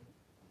ceiling,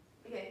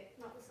 Okay.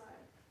 not the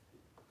side.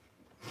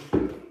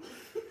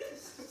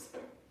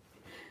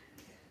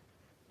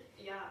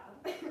 Yeah.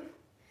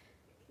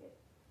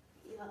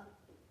 Yeah.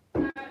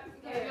 No,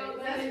 Okay, your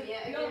that's legs,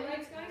 yeah, your okay.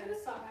 legs going to the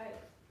side.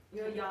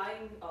 You're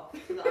yawing off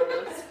to the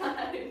other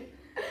side. Okay.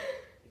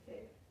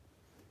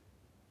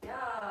 And Yeah.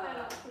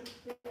 up. A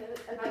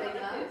How bit like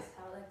of this?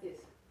 How like this?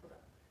 Hold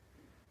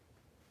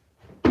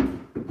on.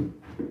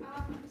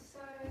 So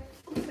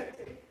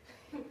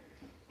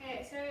okay,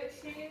 so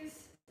she's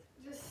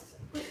just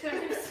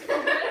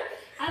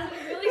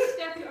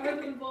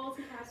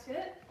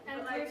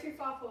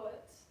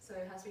So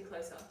it has to be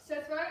closer.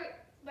 So throw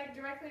like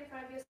directly in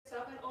front of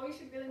yourself, and all you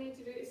should really need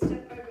to do is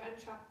step over and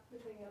chop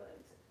between your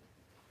legs.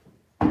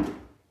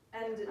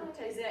 And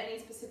is there any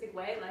specific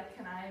way? Like,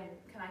 can I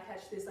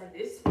catch this like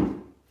this?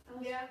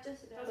 Yeah,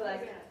 Just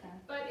Like,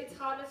 but it's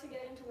harder to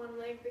get into one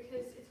leg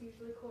because it's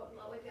usually caught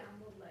lower down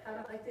the leg. how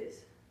about like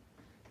this?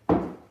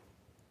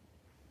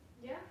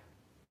 Yeah.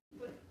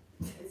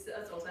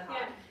 That's also Yeah.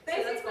 hard.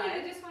 Basically,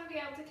 fine. you just want to be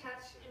able to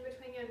catch in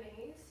between your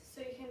knees, so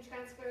you can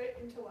transfer it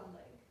into one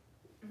leg.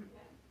 Mhm.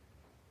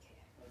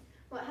 Yeah.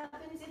 What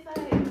happens if I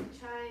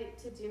try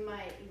to do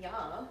my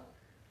ya?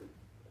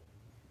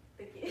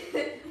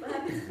 What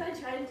happens if I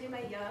try to do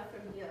my ya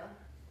from here?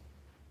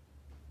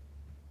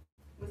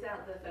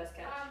 Without the first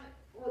catch.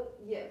 Well,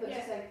 yeah, but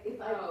just like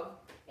if I.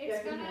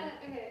 It's Go from gonna,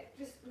 okay,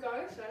 just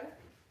go, so.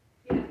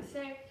 Yeah,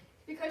 so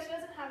because she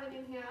doesn't have it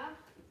in here,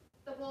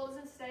 the ball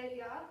doesn't stay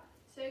here.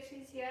 So if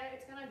she's here,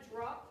 it's gonna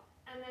drop,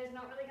 and there's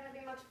not really gonna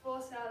be much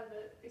force out of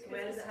it because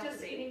where does it's it have just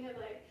to be? hitting her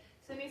leg.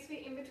 So it needs to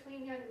be in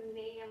between your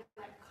knee and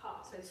like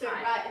calf. So So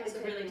tight. right in So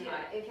between. really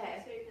tight.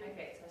 Okay. So you can,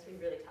 Okay, so it has to be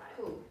really tight.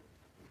 Cool.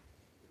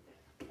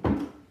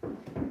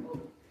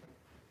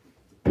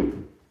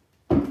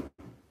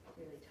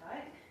 Really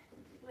tight.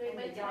 Wait,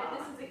 my And ya.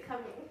 tightness isn't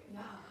coming.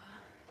 Yeah.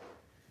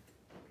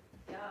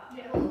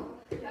 yeah.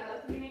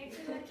 Yeah. You need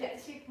to like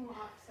get cheek more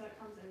up so it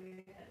comes over your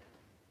head.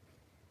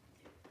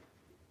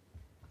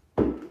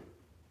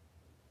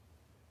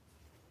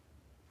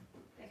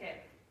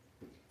 Okay.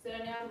 So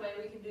now the way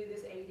we can do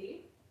this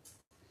AD.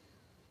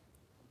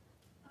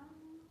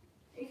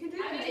 You can do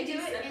I the mean, AD do it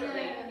in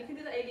separately. a- You can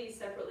do the AD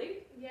separately.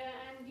 Yeah,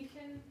 and you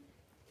can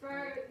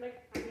throw, like,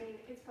 I mean,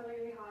 it's probably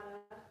going to be harder,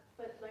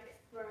 but like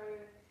throw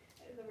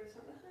the wrist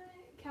on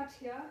the catch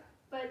here,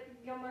 but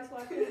you're most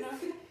likely not.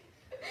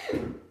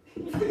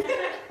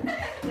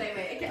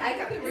 Wait, okay, I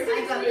got this.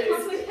 Really I got this.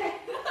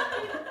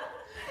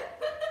 complicated.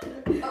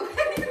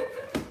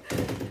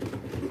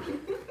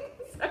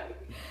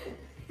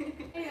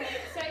 Anyway,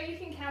 so you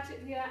can catch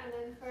it here and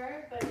then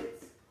throw, but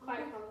it's quite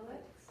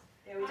complex.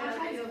 Yeah, we just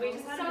had a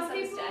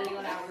misunderstanding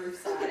on our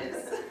roof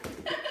size.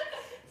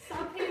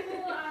 Some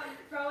people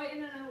throw it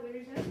in an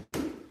illusion.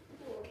 Can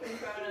we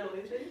throw an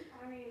illusion?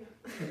 I mean,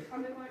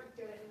 probably won't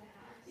do it in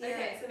the house.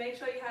 Okay, so make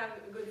sure you have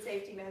good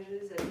safety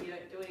measures and you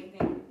don't do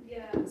anything.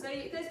 Yeah. So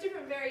there's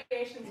different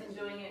variations in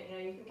doing it. You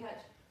know, you can catch,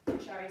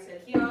 like Shari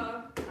said, here,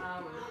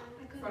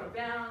 front of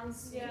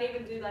bounds. You can Yeah.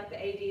 even do like the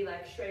AD,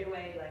 like straight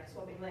away, like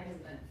swapping legs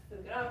and then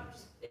flip it up.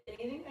 Just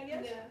anything, I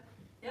guess.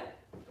 Yeah.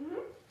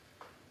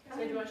 So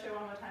do you want to show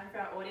one more time for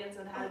our audience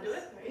on how to do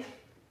it?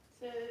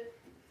 So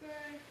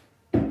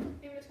throw in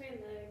between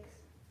legs.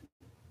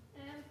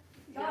 And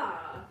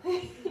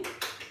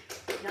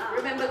Yeah.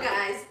 Remember,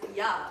 guys,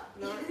 yeah.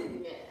 No?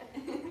 Yeah.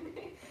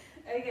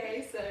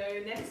 Okay, so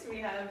next we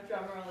have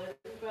drum roll,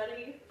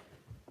 everybody.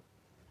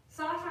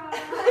 Sasha.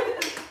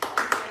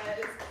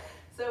 Yes.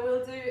 So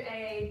we'll do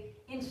a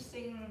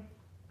interesting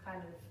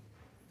kind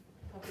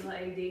of popular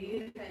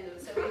AD.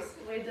 So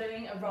we're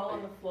doing a roll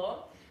on the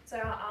floor. So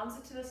our arms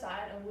are to the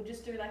side and we'll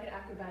just do like an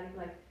acrobatic,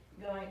 like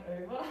going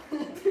over,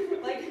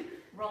 like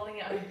rolling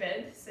it over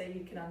bed so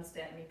you can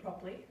understand me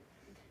properly.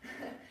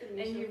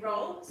 And you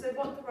roll. So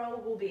what the roll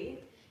will be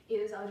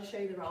is, I'll just show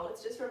you the roll.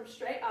 It's just from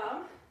straight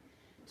arm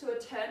to a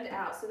turned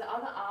out. So the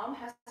other arm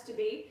has to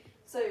be,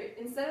 so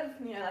instead of,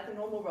 you know, like a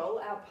normal roll,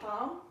 our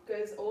palm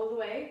goes all the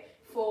way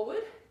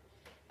forward,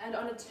 and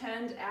on a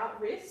turned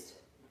out wrist,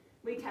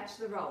 we catch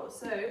the roll.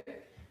 So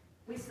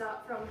we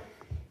start from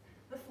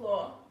the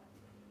floor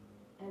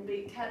and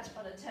we catch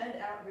on a turned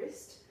out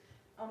wrist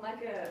on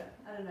like a,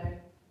 I don't know,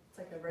 it's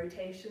like a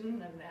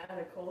rotation, I don't know how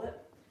to call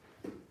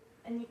it.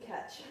 And you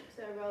catch.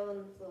 So roll on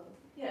the floor.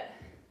 Yeah.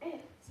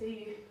 So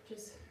you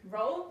just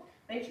roll,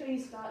 make sure you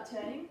start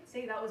turning.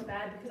 See, that was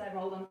bad because I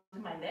rolled onto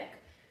my neck.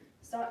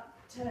 Start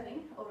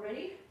turning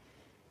already,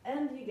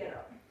 and you get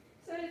up.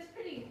 So it's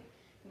pretty,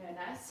 you know,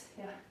 nice.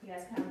 Yeah, you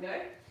guys can have a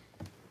go.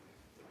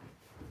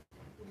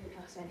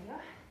 I'll stand here.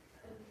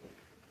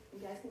 You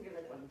guys can give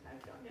it one time,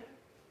 John. Yeah.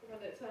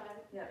 Got it tied.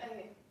 Yeah.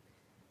 Okay.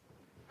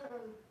 Let's have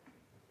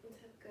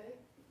a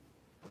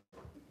go.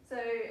 So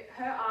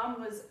her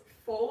arm was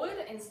forward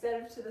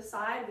instead of to the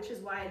side, which is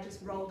why I just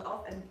rolled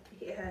off and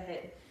hit her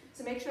head.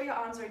 So make sure your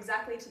arms are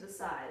exactly to the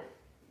side.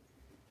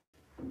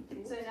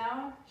 So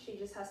now she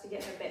just has to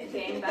get her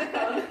game back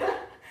on.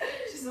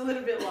 She's a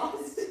little bit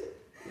lost.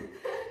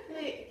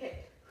 Wait, okay.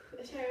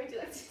 Sherry, would you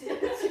like to do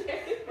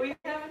it? We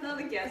have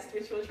another guest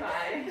which we'll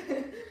try.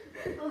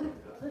 Oh,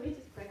 let me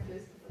just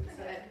practice on the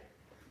side.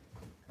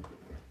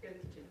 Go to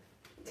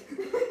the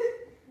gym.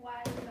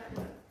 Why did that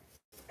work?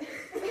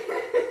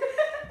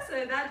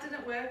 So that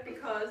didn't work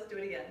because, do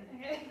it again.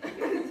 Okay.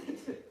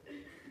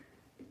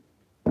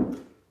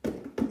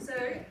 So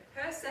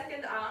her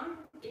second arm,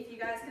 if you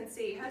guys can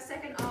see, her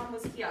second arm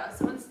was here.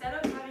 So instead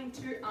of having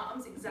two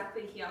arms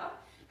exactly here,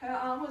 her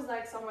arm was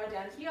like somewhere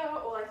down here,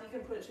 or like you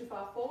can put it too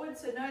far forward.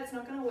 So no, it's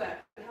not going to work.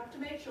 You have to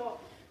make sure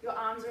your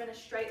arms are in a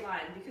straight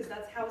line, because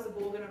that's how is the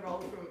ball going to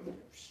roll from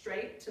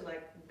straight to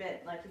like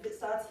bent. Like if it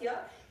starts here,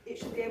 it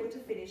should be able to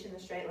finish in a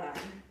straight line.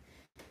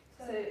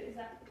 So So- is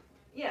that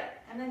Yeah,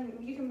 and then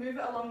you can move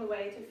it along the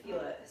way to feel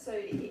it. So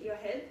you hit your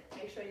head,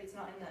 make sure it's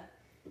not in the,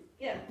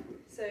 yeah.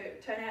 So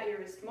turn out your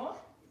wrist more.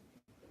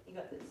 You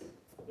got this.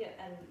 Yeah,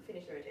 and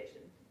finish the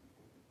rotation.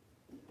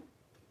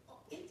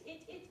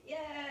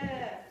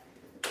 Yeah.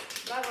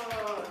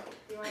 Bravo.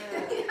 You wanna? I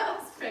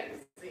was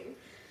practicing.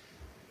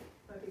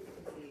 So people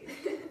can see you.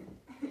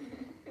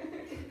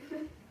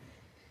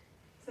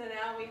 So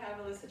now we have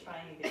Alisa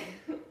trying again.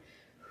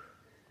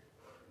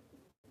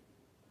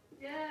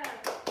 Yeah.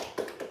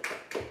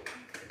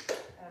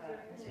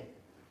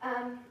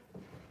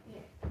 Yeah.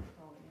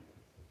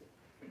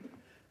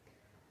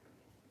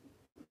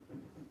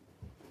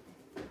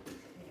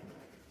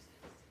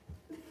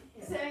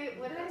 So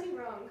what did I do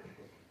wrong?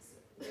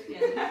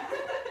 Again.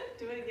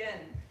 Do it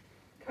again.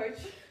 Coach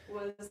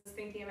was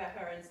thinking about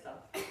her own stuff.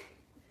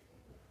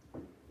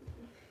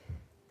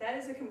 That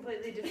is a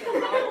completely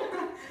different roll.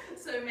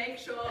 So make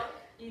sure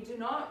you do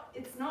not,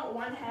 it's not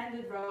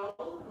one-handed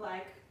roll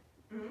like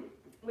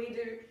we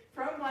do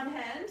from one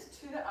hand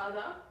to the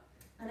other,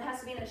 and it has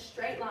to be in a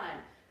straight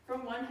line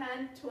from one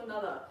hand to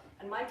another.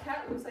 And my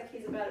cat looks like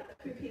he's about to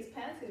poop his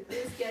pants. He's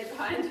really scared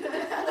behind.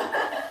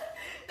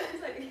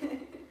 It's like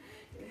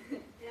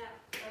Yeah.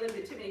 a little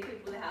bit too many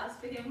people in the house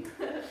for him.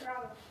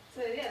 Bravo.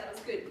 So yeah, that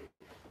was good.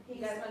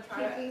 You guys want to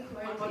try it keeping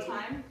one more quarantine.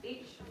 time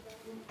each?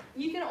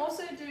 You can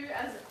also do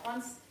as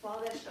once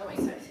while they're showing.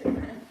 So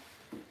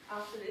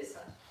after this,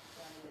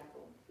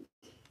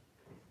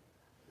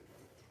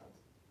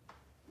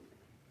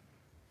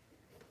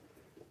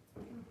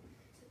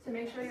 so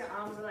make sure your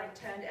arms are like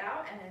turned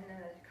out and in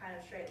a kind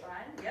of straight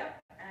line.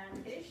 Yep,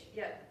 and finish.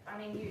 Yep. I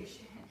mean,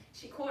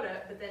 she caught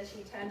it, but then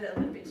she turned it a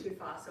little bit too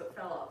fast, so it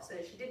fell off. So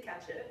she did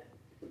catch it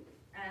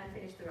and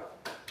finish the roll.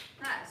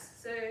 Nice.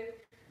 So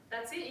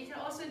that's it. You can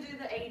also do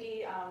the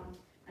AD.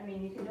 I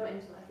mean, you can do it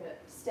into like a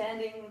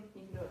standing.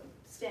 You can do it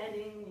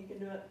standing. You can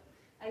do it.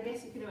 I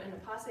guess you can do it in a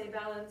passe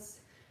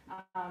balance.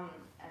 And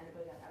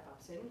we're gonna wrap up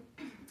soon.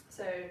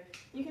 So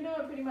you can do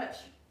it pretty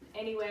much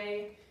any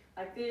way,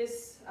 like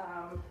this.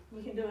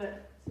 You can do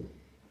it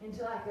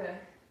into like a,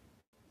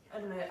 I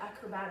don't know,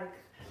 acrobatic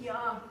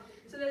here.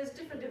 So there's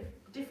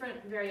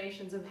different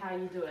variations of how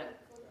you do it.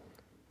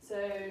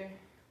 So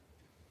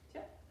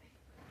yeah.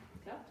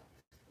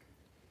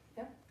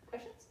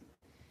 Questions?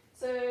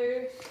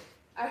 So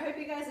I hope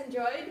you guys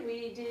enjoyed.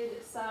 We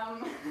did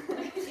some.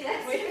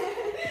 Yes.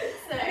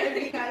 So I hope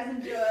you guys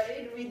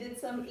enjoyed. We did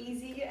some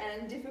easy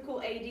and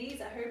difficult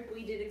ADs. I hope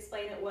we did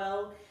explain it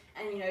well,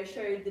 and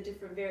showed the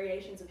different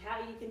variations of how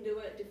you can do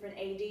it, different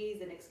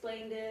ADs, and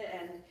explained it.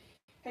 And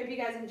hope you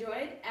guys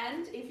enjoyed.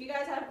 And if you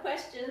guys have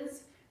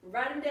questions,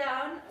 write them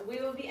down. We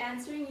will be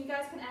answering. You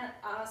guys can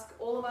ask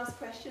all of us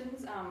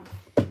questions.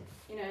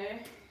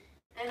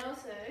 And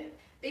also,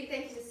 big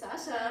thank you to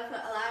Sasha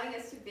for allowing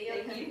us to be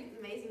on her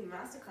amazing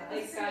masterclass.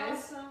 Thanks, guys.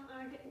 Awesome.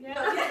 Yeah.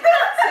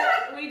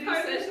 So we do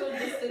social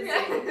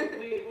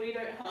distancing. We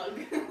don't hug.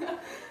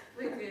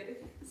 We're good.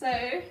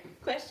 So,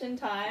 question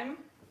time.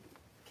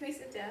 Can we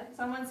sit down?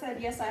 Someone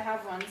said, yes, I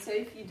have one. So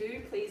if you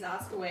do, please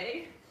ask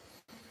away.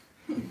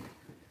 I'm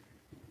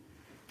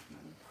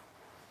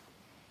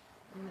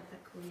not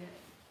that cool yet.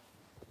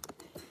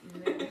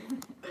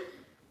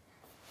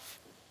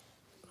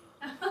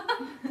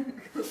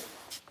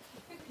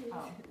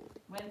 Oh.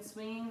 When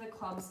swinging the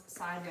clubs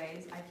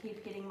sideways, I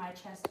keep hitting my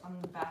chest on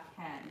the back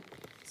hand.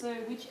 So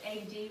which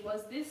AD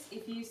was this?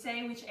 If you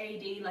say which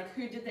AD, like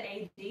who did the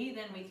AD,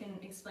 then we can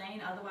explain.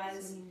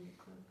 Otherwise,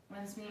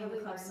 when swinging the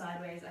clubs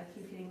sideways, I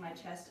keep hitting my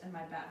chest and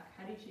my back.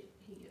 How did you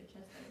hit your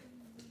chest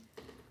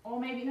though? Or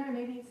maybe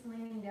it's the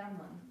leaning down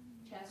one.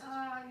 Chest.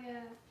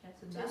 Yeah.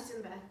 Chest and back. Chest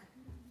and back.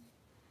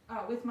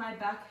 Oh, with my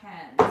back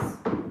hands.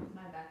 With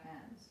my back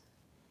hands.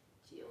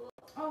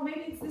 Oh,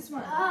 maybe it's this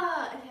one.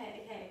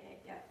 Okay,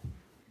 yeah.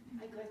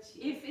 I got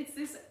you. If it's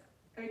this,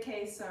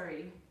 okay,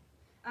 sorry.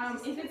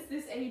 If it's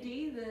this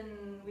AD,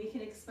 then we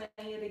can explain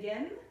it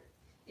again.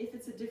 If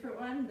it's a different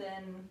one,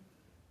 then,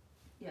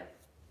 yeah.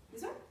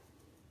 This one?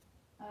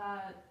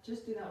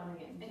 Just do that one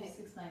again. Okay. Just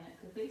explain it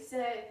quickly.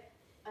 So,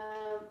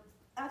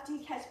 after you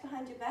catch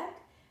behind your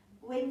back,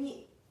 when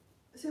you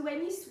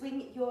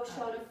swing your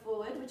shoulder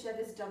forward,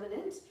 whichever's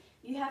dominant,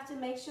 you have to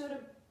make sure to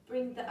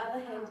bring the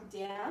other hand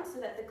down so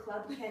that the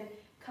club can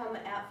come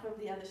out from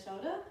the other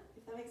shoulder,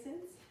 if that makes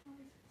sense.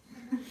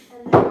 And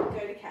then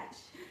go to catch.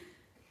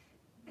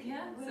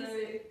 Yeah, so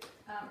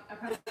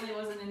apparently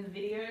wasn't in the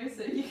video,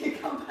 so you can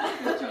come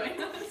back and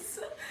join us.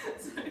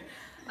 So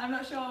I'm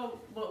not sure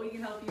what we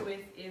can help you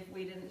with if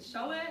we didn't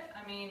show it.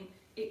 I mean,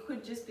 it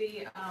could just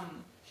be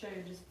show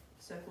just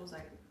circles,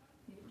 like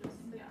you could just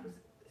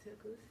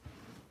Circles.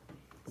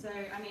 So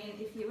I mean,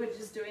 if you were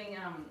just doing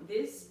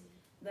this,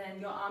 then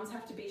your arms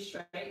have to be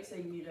straight, so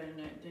you don't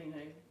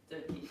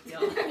keep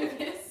yelling like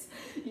this.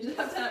 You just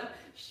have to have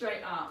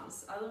straight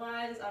arms.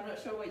 Otherwise, I'm not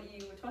sure what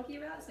you were talking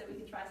about, so we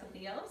can try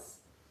something else.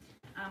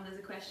 There's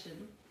a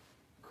question.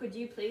 Could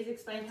you please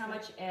explain how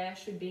much air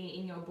should be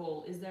in your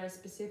ball? Is there a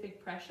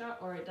specific pressure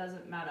or it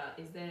doesn't matter?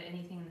 Is there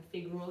anything in the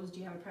FIG rules? Do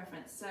you have a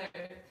preference? So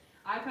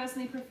I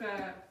personally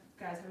prefer,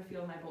 guys, have a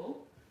feel of my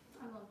ball.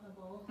 I love her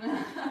ball.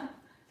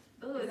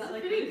 Oh, Is this that, is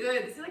like, pretty good?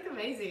 good. This is like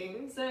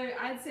amazing. So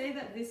I'd say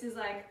that this is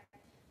like,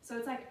 so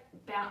it's like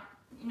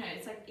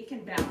it's like it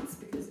can bounce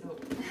because It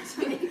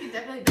can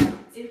definitely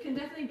bounce. it can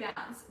definitely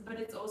bounce, but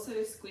it's also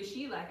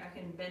squishy. Like I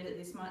can bend it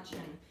this much,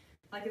 and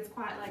like it's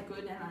quite like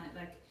good.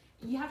 And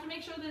you have to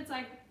make sure that it's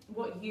like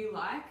what you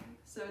like.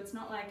 So it's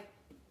not like,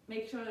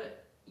 make sure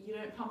you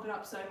don't pump it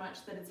up so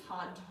much that it's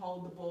hard to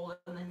hold the ball,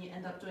 and then you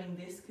end up doing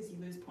this because you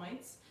lose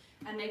points.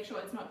 And make sure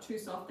it's not too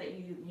soft that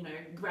you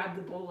grab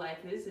the ball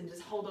like this and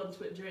just hold on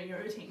to it during your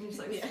routine, just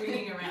like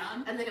swinging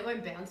around. And then it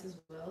won't bounce as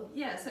well.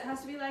 Yeah, so it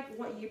has to be like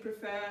what you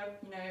prefer,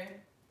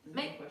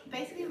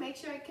 Basically make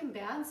sure it can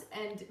bounce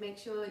and make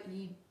sure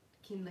you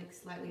can like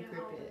slightly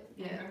grip it.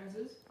 Yeah.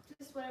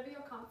 Just whatever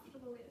you're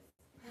comfortable with.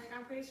 Like,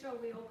 I'm pretty sure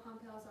we all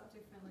pump ours up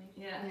differently.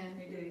 Yeah,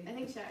 we do. I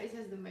think Shari's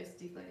has the most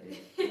deflated.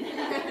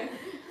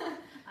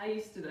 I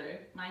used to though.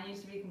 Mine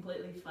used to be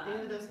completely flat.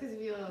 Yeah, that's because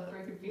of your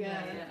broken finger.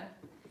 Yeah.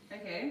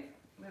 Okay,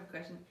 we have a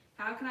question.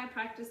 How can I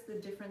practice the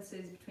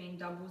differences between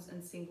doubles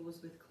and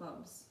singles with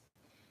clubs?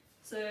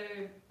 So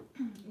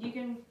you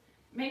can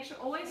make sure,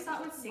 always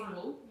start with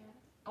single.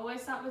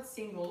 Always start with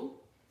single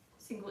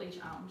each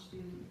arm.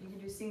 You can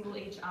do single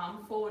each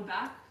arm, forward,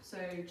 back, so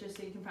just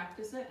so you can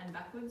practice it, and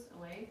backwards,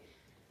 away.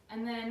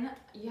 And then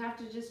you have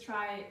to just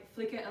try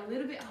flick it a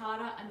little bit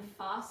harder and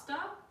faster.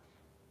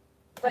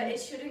 But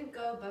it shouldn't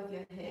go above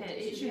your head.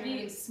 It should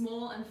be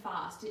small and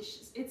fast.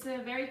 It's a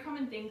very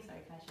common thing. Sorry,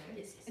 can I show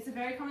you? Yes. It's a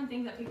very common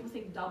thing that people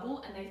think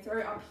double and they throw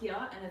it up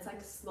here and it's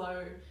like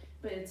slow,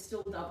 but it's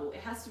still double.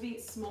 It has to be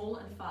small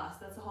and fast.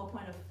 That's the whole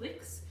point of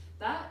flicks.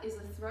 That is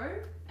a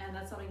throw, and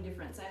that's something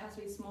different. So it has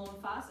to be small and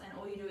fast, and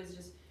all you do is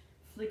just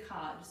flick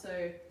hard.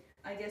 So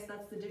I guess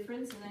that's the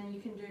difference. And then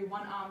you can do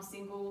one arm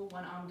single,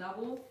 one arm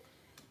double.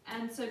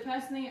 And so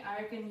personally,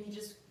 I reckon you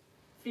just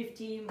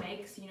 50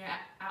 makes,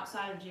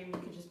 outside of gym, you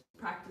can just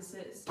practice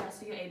it just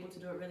so you're able to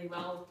do it really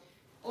well.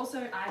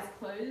 Also, eyes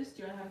closed.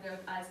 Do you want to have a go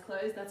with eyes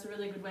closed? That's a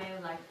really good way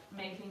of like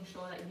making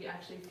sure that you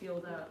actually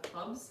feel the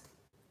clubs.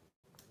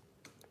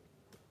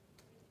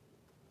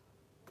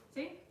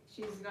 See?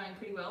 She's going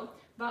pretty well.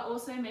 But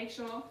also make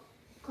sure,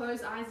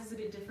 closed eyes is a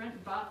bit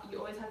different, but you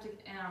always have to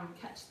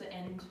catch the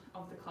end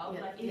of the club.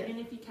 Even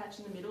if you catch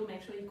in the middle,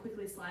 make sure you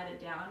quickly slide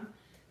it down.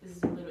 This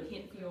is a little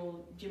hint for your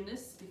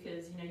gymnasts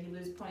because you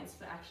lose points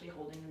for actually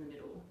holding in the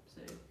middle.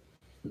 So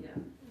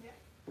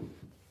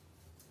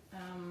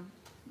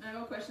no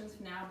more questions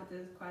for now, but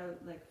there's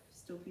quite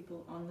still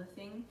people on the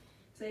thing.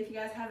 So if you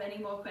guys have any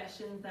more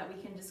questions that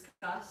we can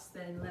discuss,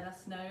 then let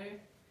us know.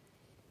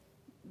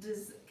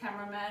 Does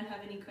cameraman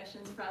have any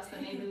questions for us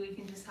that maybe we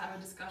can just have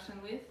a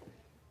discussion with?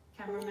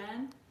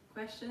 Cameraman,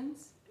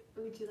 questions?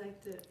 Would you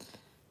like to?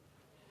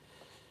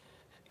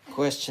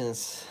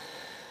 Questions.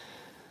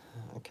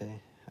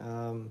 Okay.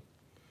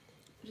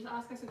 Just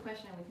ask us a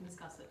question and we can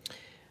discuss it.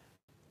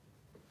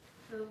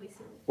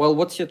 Well,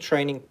 what's your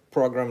training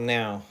program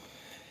now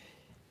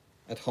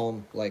at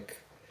home? Like,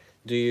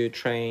 do you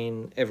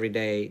train every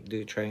day? Do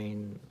you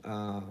train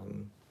I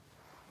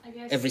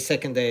guess every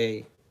second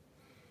day?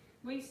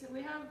 We have,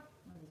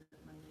 what is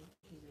it, Monday,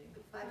 Tuesday?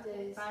 5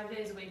 days. 5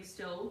 days a week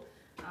still.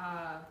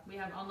 We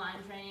have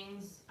online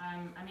trainings.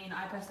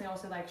 I personally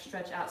also like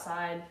stretch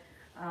outside.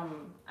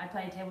 I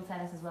play table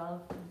tennis as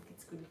well.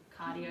 It's good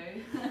cardio.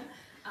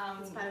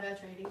 It's part of our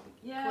training.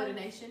 Yeah.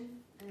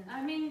 Coordination.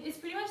 It's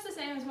pretty much the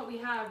same as what we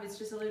have. It's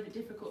just a little bit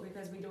difficult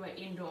because we do it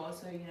indoors,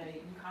 so you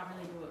can't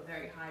really do it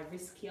very high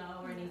risk here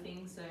or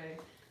anything. So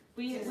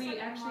we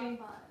actually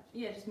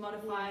just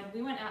modified.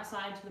 We went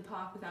outside to the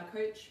park with our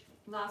coach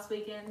last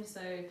weekend,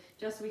 so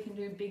just so we can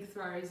do big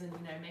throws and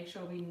make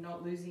sure we're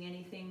not losing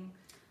anything.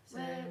 So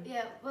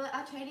Well,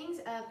 our trainings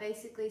are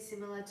basically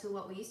similar to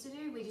what we used to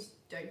do. We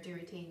just don't do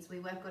routines. We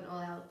work on all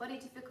our body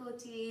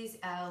difficulties,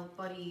 our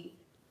body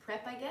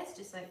prep, I guess,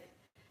 just like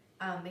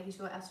making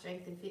sure our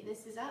strength and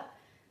fitness is up,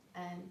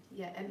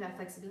 and our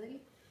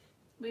flexibility.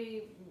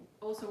 We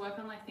also work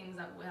on things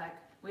that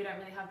we don't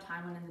really have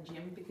time on in the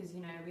gym because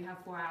we have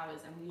 4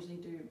 hours and we usually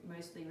do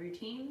mostly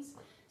routines.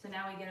 So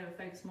now we get to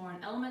focus more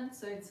on elements,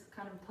 so it's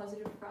kind of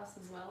positive for us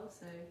as well.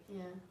 So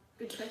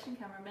good question,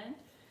 cameraman.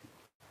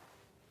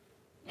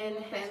 And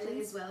handling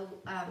as well.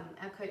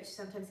 Our coach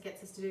sometimes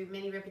gets us to do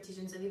many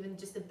repetitions of even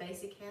just the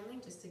basic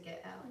handling, just to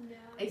get our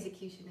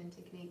execution and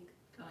technique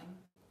going.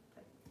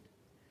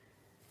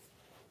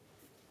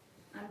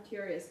 I'm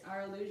curious,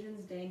 are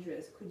illusions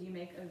dangerous? Could you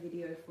make a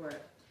video for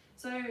it?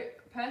 So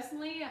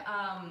personally,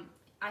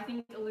 I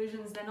think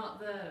illusions, they're not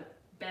the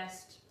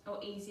best or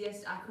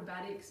easiest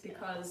acrobatics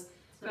because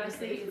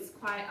firstly it's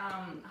quite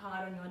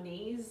hard on your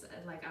knees.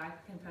 Like I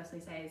can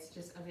personally say it's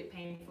just a bit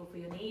painful for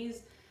your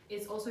knees.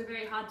 It's also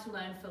very hard to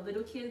learn for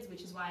little kids,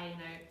 which is why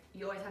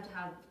you always have to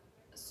have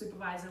a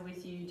supervisor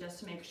with you just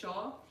to make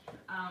sure.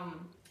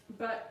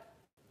 But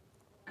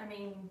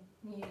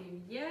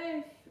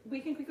we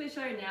can quickly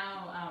show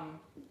now.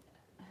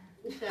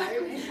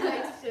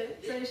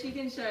 So she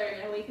can show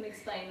and we can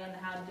explain on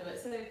how to do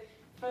it. So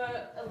for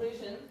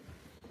illusion,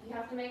 you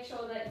have to make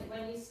sure that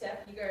when you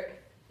step, you go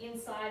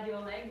inside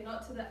your leg,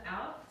 not to the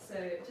out. So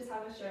just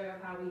have a show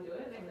of how we do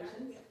it.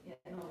 Illusions.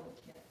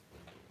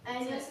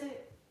 And you So- also,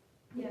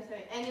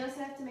 and you also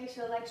have to make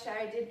sure, like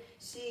Shari did,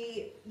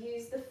 she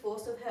used the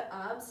force of her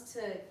arms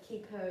to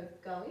keep her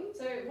going.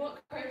 So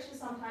what coaches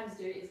sometimes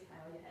do is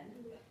hold your hand.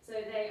 So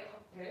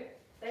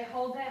they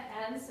hold their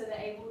hands so they're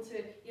able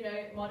to, you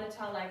know,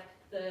 monitor like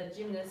the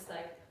gymnast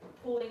like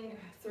pulling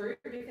through,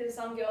 because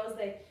some girls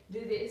they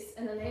do this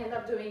and then they end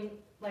up doing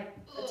like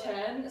a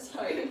turn. So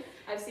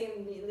I've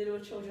seen the little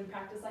children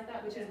practice like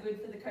that, which is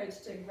good for the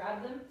coach to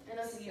grab them And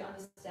so also, you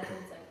understand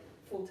it's like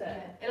full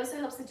turn. it also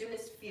helps the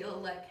gymnast feel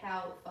like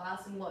how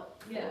fast and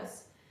what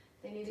force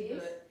they need to To do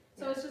use. it.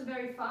 So it's just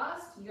very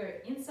fast. You go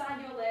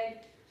inside your leg,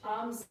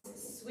 arms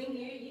swing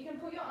you. You can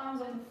put your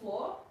arms on the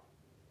floor.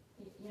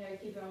 You know,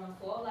 keep them on the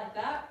floor like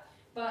that.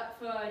 But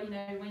for, you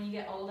know, when you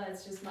get older,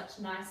 it's just much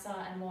nicer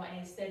and more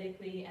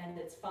aesthetically, and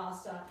it's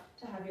faster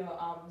to have your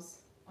arms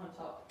on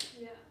top.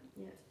 Yeah.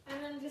 Yeah.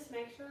 And then just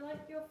make sure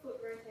like your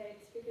foot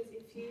rotates, because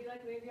if you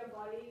like move your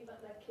body but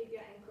like keep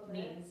your ankle there,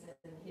 Knees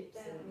and hips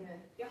then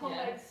and your whole Yeah.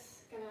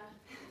 leg's gonna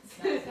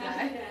snap.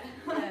 snap.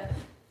 Yeah. Yeah.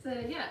 So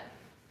yeah.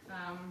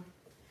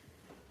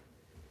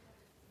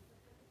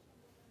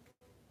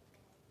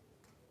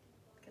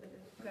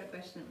 I've got a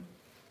question.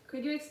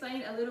 Could you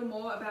explain a little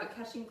more about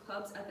catching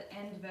clubs at the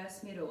end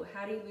versus middle?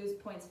 How do you lose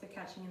points for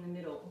catching in the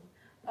middle?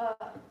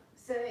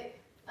 So,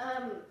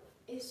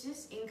 it's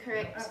just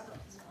incorrect,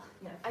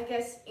 I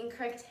guess,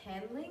 incorrect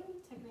handling?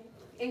 Technique.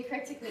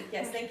 Incorrect technique,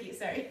 yes, thank you,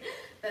 sorry.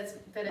 That's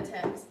better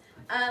terms.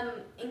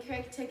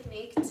 Incorrect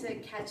technique to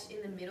catch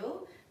in the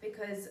middle,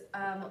 because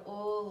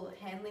all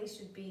handling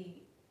should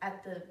be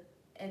at the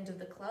end of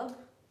the club.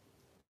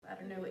 I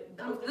don't know what,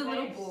 the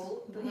little face.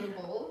 ball, the little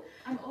ball.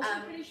 I'm also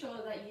pretty sure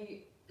that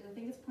I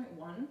think it's point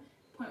one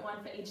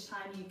for each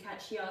time you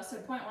catch here. So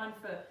point one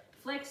for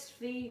flexed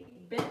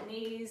feet, bent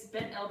knees,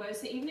 bent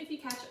elbows. So even if you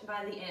catch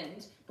by the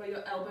end, but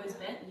your elbow's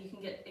bent, you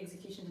can get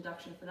execution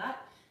deduction for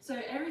that. So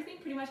everything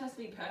pretty much has to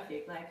be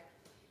perfect.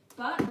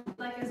 But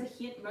as a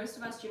hint, most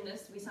of us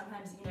gymnasts, we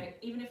sometimes, you know,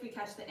 even if we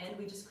catch the end,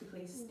 we just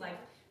quickly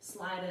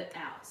slide it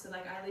out. So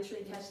I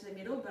literally catch the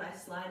middle, but I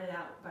slide it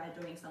out by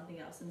doing something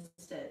else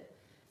instead.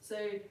 So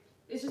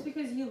it's just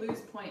because you lose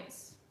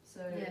points.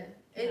 So Yeah,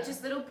 it's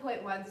just little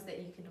point ones that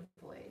you can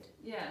avoid.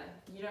 yeah,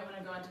 you don't want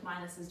to go into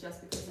minuses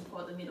just because you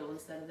caught the middle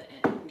instead of the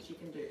end, which you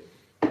can do.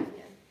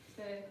 Yeah.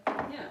 So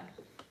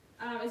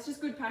yeah, it's just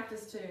good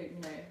practice to, you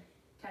know,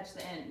 catch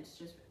the end.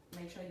 Just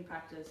make sure you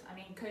practice. I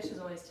mean, coaches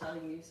always tell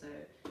you, so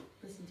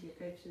listen to your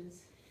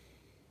coaches.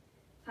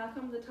 How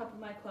come the top of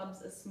my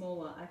clubs are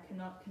smaller? I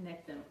cannot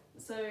connect them.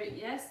 So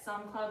yes,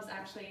 some clubs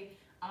actually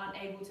aren't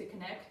able to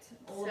connect.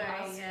 All of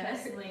us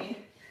personally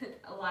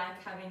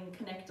like having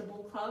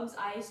connectable clubs.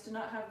 I used to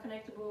not have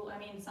connectable. I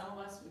mean, some of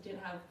us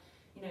didn't have,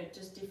 you know,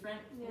 just different.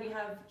 Yeah. We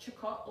have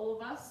chicot. All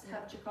of us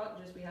have chicot.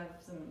 Just we have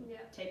some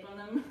tape on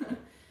them.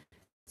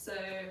 So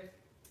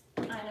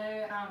I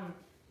know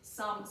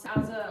some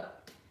ours are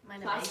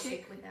Mine are plastic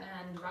basic without.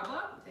 and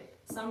rubber.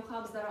 Some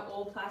clubs that are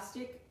all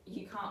plastic,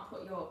 you can't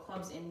put your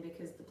clubs in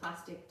because the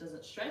plastic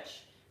doesn't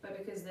stretch. But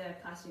because they're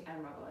plastic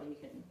and rubber, you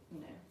can,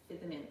 you know,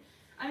 fit them in.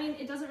 I mean,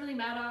 it doesn't really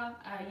matter.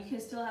 You can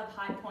still have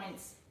high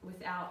points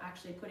without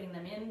actually putting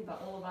them in,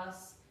 but all of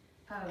us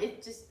have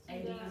It just,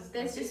 80s.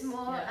 there's just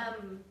more,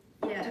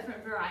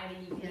 different variety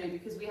you can do,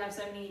 because we have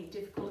so many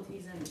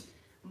difficulties and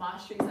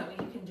masteries that we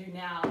can do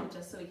now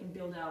just so we can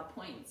build our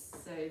points.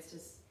 So it's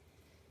just,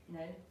 you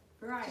know,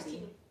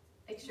 variety.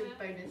 extra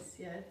bonus,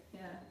 Yeah.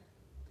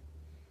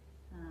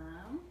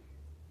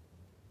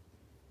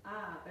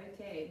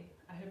 Okay.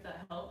 I hope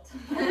that helped.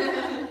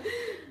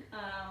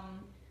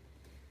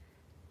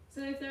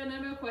 So if there are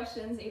no more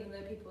questions, even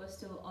though people are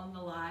still on the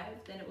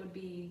live, then it would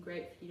be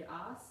great for you to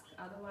ask.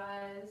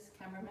 Otherwise,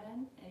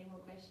 cameraman, any more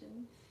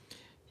questions?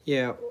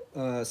 Yeah,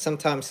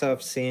 sometimes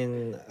I've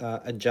seen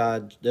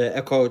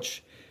a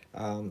coach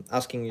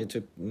asking you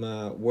to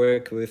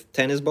work with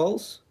tennis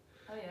balls.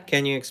 Oh yeah.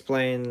 Can you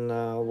explain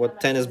what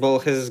tennis ball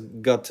has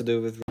got to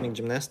do with rhythmic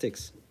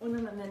gymnastics?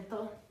 Un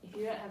momento. If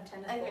you don't have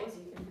tennis balls,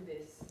 you can do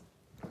this.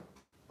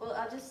 Well,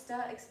 I'll just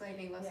start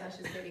explaining while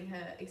Sasha's getting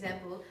her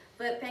example.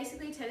 But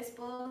basically, tennis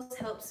balls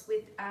helps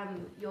with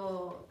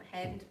your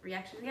hand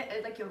reaction,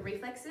 like your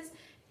reflexes,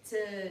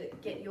 to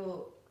get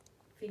your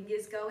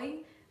fingers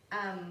going.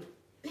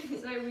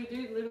 So we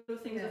do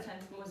little things with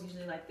tennis balls,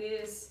 usually like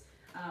this.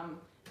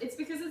 It's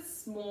because it's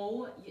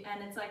small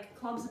and it's like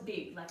clubs are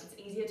big. Like it's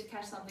easier to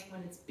catch something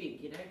when it's big,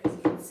 you know, because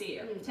you can see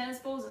it. Tennis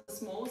balls are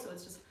small, so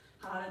it's just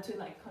harder to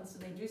like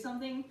constantly do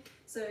something.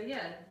 So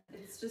yeah,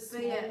 it's just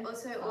small. But yeah,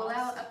 also all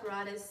our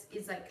apparatus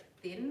is like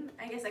thin.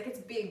 I guess like it's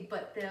big,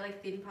 but they're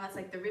like thin parts,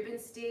 like the ribbon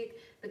stick,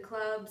 the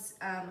clubs,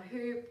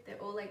 hoop.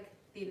 They're all like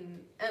thin.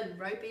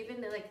 Rope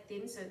even, they're like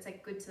thin, so it's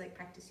like good to like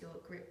practice your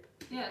grip.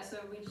 Yeah, so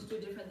we just do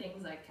different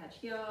things like catch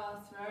here,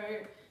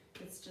 throw.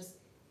 It's just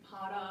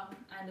harder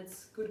and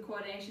it's good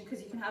coordination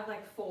because you can have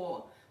like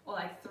 4 or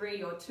like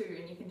 3 or 2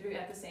 and you can do it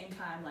at the same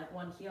time, like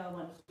one here,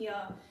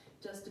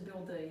 just to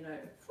build the, you know,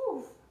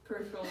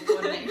 peripheral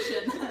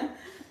coordination.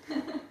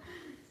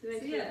 So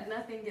yeah,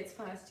 nothing gets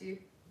past you.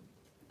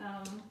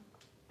 I'm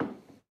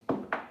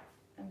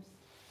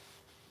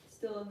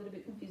still a little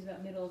bit confused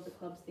about middle of the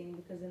clubs thing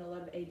because in a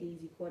lot of ADs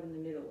you caught in the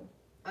middle.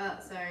 Oh,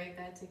 sorry,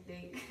 bad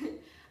technique.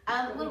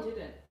 But Well, we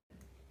didn't.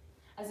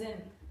 As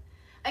in,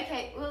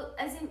 okay, well,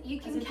 as in you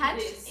can as in catch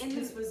this, in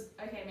this was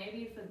okay.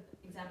 Maybe for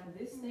example,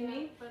 this they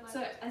mean. But like,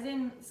 So as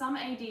in some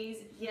ADs,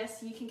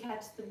 yes, you can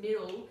catch the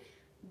middle,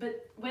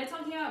 but we're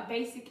talking about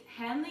basic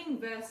handling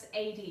versus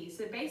AD.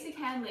 So basic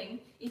handling,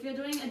 if you're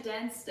doing a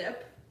dance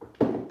step,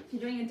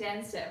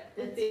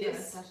 with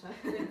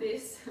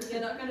this,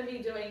 you're not going to be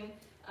doing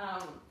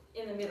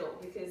in the middle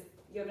because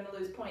you're going to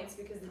lose points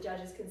because the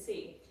judges can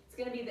see. It's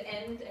going to be the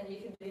end, and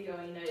you can do your,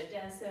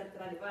 dance step,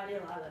 and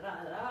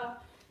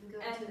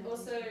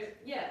also,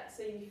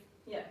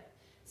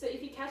 So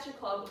if you catch a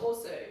club,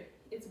 also,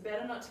 it's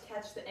better not to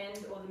catch the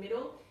end or the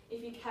middle.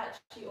 If you catch,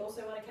 you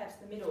also want to catch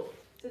the middle.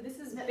 So this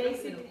is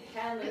basic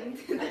handling.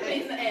 I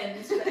mean the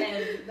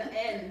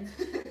end.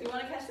 You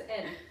want to catch the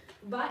end.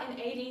 But in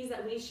ADs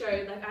that we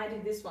showed, like I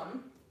did this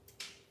one,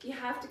 you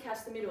have to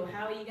catch the middle.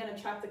 How are you going to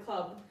trap the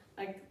club?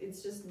 Like,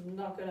 it's just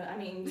not going to, I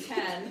mean, you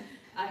can.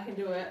 I can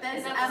do it.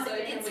 There's so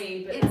can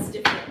we, but it's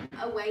different.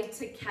 a way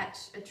to catch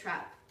a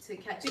trap, to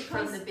catch it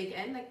from the big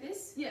end like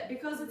this. Yeah,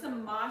 because it's a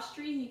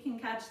mastery, you can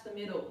catch the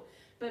middle.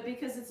 But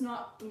because it's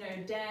not,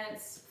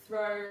 dance,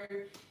 throw,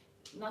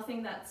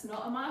 nothing that's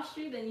not a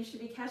mastery, then you should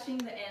be catching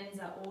the ends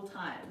at all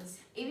times.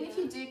 Even if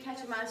you do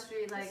catch a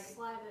mastery, like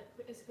slide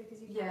it as quick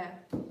as you can. yeah.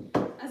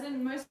 As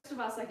in most of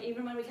us, like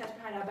even when we catch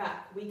behind our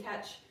back, we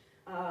catch,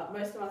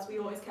 most of us, we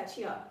always catch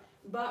here.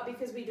 But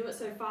because we do it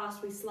so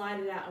fast, we slide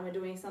it out and we're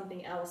doing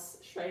something else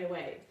straight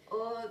away.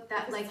 Or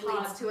that Because like it's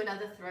leads hard. to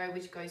another throw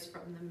which goes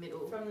from the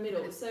middle. From the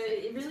middle. So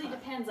it really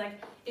depends.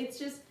 Like, it's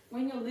just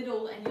when you're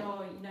little and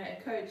you're,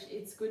 a coach,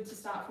 it's good to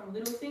start from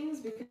little things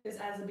because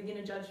as a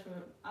beginner judge from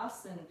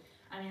us, and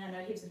I mean, I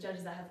know heaps of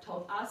judges that have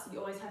told us, you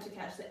always have to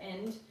catch the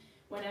end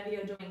whenever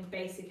you're doing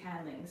basic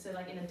handling. So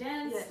like in a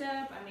dance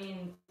step, I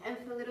mean... And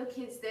for little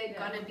kids, they're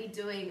going to be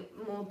doing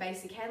more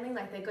basic handling,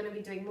 like they're going to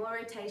be doing more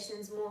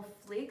rotations, more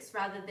flicks,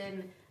 rather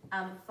than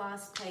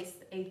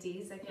fast-paced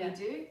ADs like we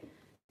do.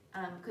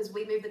 Because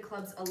we move the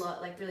clubs a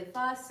lot, like really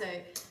fast, so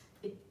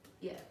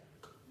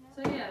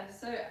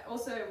So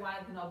also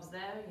wide the knobs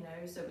there,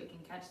 so we can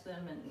catch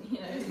them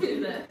and, do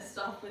the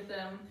stuff with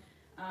them.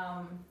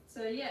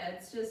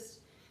 It's just...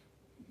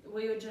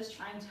 We were just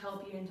trying to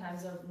help you in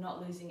terms of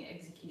not losing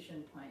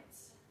execution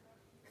points.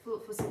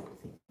 for simple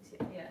things,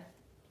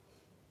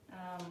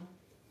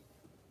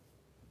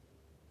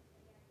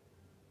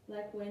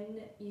 Like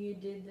when you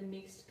did the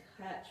mixed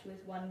catch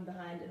with one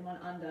behind and one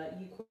under,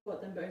 you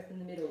caught them both in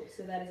the middle,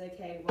 so that is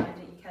okay. Why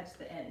didn't you catch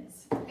the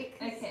ends?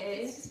 Because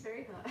it's just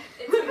very hard.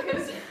 It's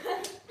because...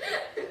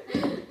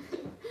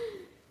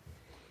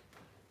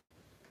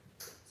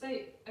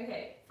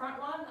 front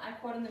one I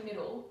caught in the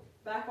middle,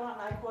 back one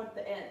I caught at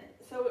the end.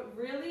 So it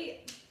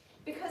really,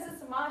 because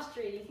it's a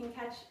mastery, you can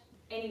catch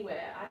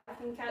anywhere. I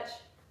can catch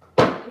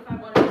if I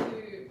wanted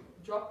to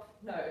drop,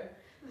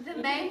 The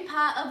main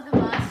part of the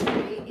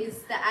mastery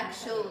is the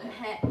actual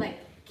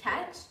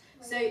catch.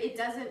 So it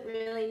doesn't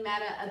really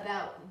matter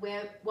about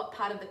what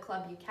part of the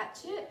club you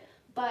catch it.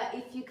 But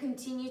if you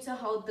continue to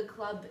hold the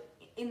club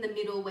in the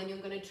middle when you're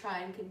going to try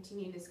and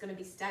continue, and it's going to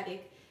be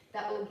static,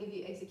 that will give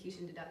you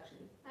execution deduction.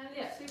 And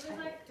she was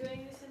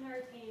doing this in her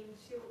routine.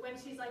 When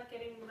she's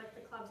getting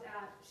the clubs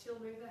out, she'll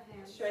move her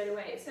hands straight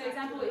away. So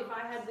example, if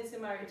I had this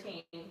in my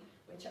routine,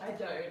 which I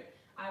don't,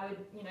 I would,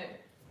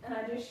 and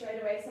I do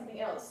straight away something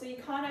else. So you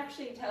can't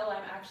actually tell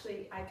I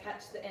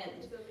catch the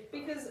end.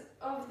 Because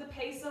of the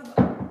pace of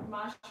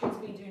masteries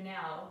we do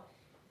now,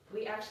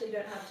 we actually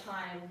don't have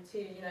time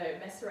to,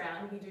 mess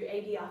around. We do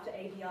AD after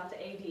AD after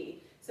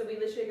AD. So we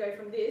literally go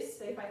from this,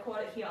 so if I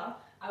caught it here,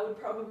 I would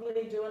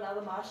probably do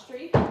another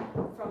mastery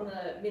from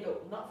the middle,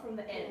 not from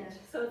the end. Yeah.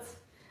 So it's...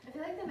 I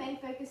feel like the main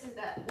focus is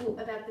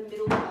about the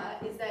middle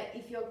part is that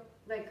if you're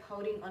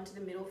holding onto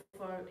the middle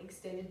for an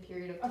extended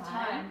period of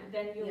time,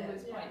 then you'll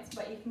lose points.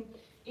 But you can,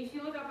 if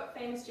you look up at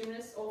famous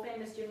gymnasts,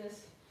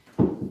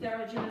 there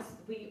are gymnasts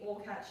we all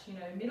catch,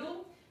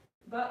 middle.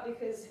 But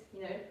because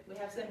we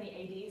have so many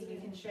ADs, we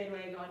can straight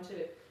away go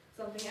into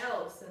something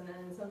else, and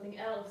then something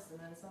else, and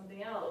then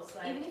something else.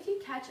 Even if you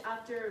catch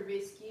after a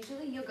risk,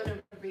 usually you're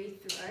gonna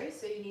re-throw,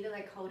 so you need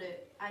to hold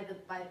it either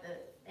by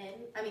the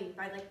end,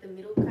 by the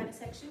middle kind of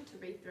section to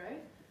re-throw.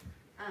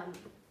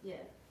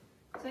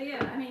 So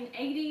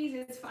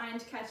ADs is fine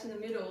to catch in the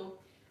middle,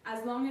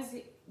 as long as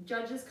the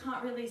judges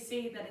can't really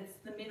see that it's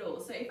the middle.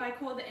 So if I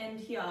call the end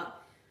here,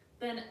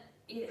 then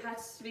it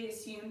has to be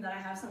assumed that I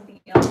have something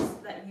else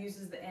that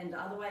uses the end.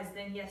 Otherwise,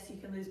 then yes, you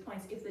can lose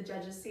points if the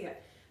judges see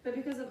it. But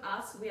because of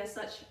us, we are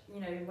such,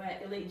 we're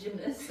elite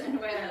gymnasts and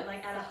we're at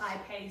a high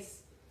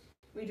pace.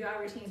 We do our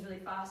routines really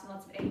fast and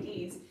lots of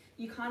ADs.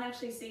 You can't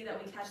actually see that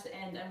we catch the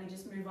end and we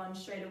just move on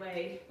straight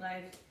away.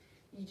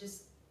 You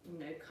just,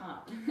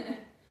 can't.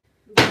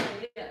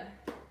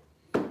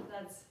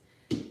 That's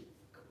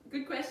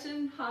good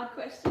question, hard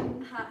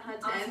question. Hard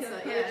to Ask answer,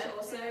 your coach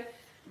also.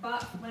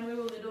 But when we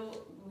were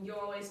little, you're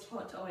always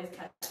taught to always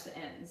catch the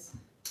ends.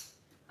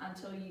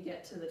 until you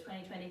get to the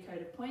 2020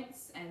 code of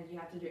points, and you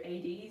have to do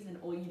ADs, and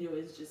all you do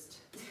is just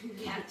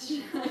catch.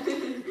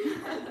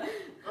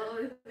 All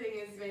the thing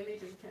is mainly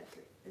just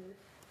catching.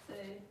 So,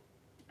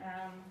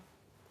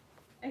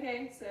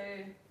 okay, so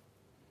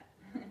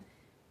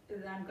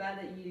I'm glad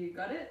that you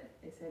got it.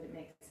 They said it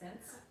makes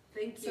sense.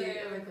 Thank you. So,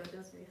 oh my god, that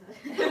was really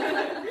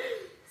hard.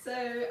 So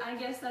I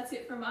guess that's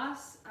it from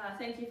us.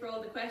 Thank you for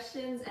all the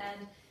questions,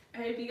 and I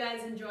hope you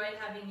guys enjoyed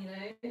having, you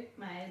know,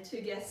 my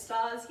 2 guest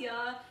stars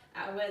here.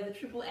 We're the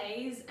triple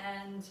A's,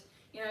 and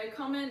you know,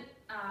 comment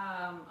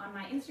on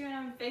my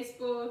Instagram,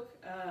 Facebook,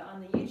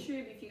 on the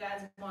YouTube if you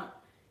guys want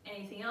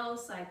anything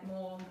else, like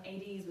more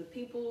ADs with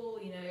people,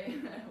 you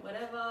know,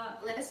 whatever.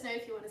 Let us know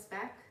if you want us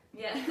back.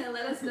 Yeah,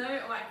 let us know,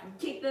 or I can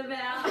kick them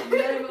out.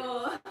 No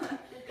more.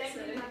 Thank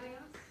you for having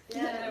us.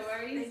 Yeah, no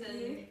worries. Thank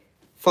you.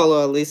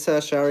 Follow Alisa,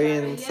 Ashari,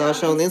 and yeah,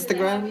 Sasha on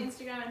Instagram.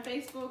 Instagram and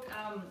Facebook.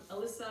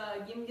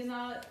 Alisa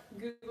Gimgina,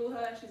 Google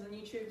her. She's on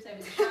YouTube. Same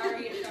as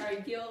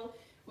Ashari Gill.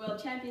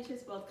 World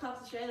Championships, World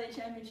Cups, Australian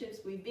Championships.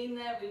 We've been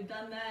there. We've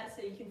done that.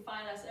 So you can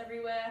find us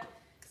everywhere.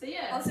 So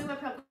yeah. Also, we're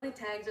probably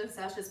tagged on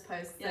Sasha's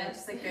post. So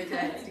just like go to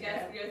our You guys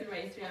Instagram. can go through my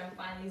Instagram and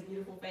find these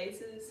beautiful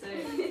faces. So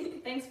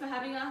thanks for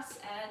having us,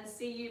 and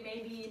see you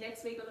maybe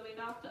next week or the week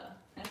after.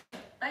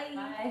 Bye.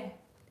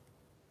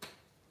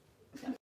 Bye.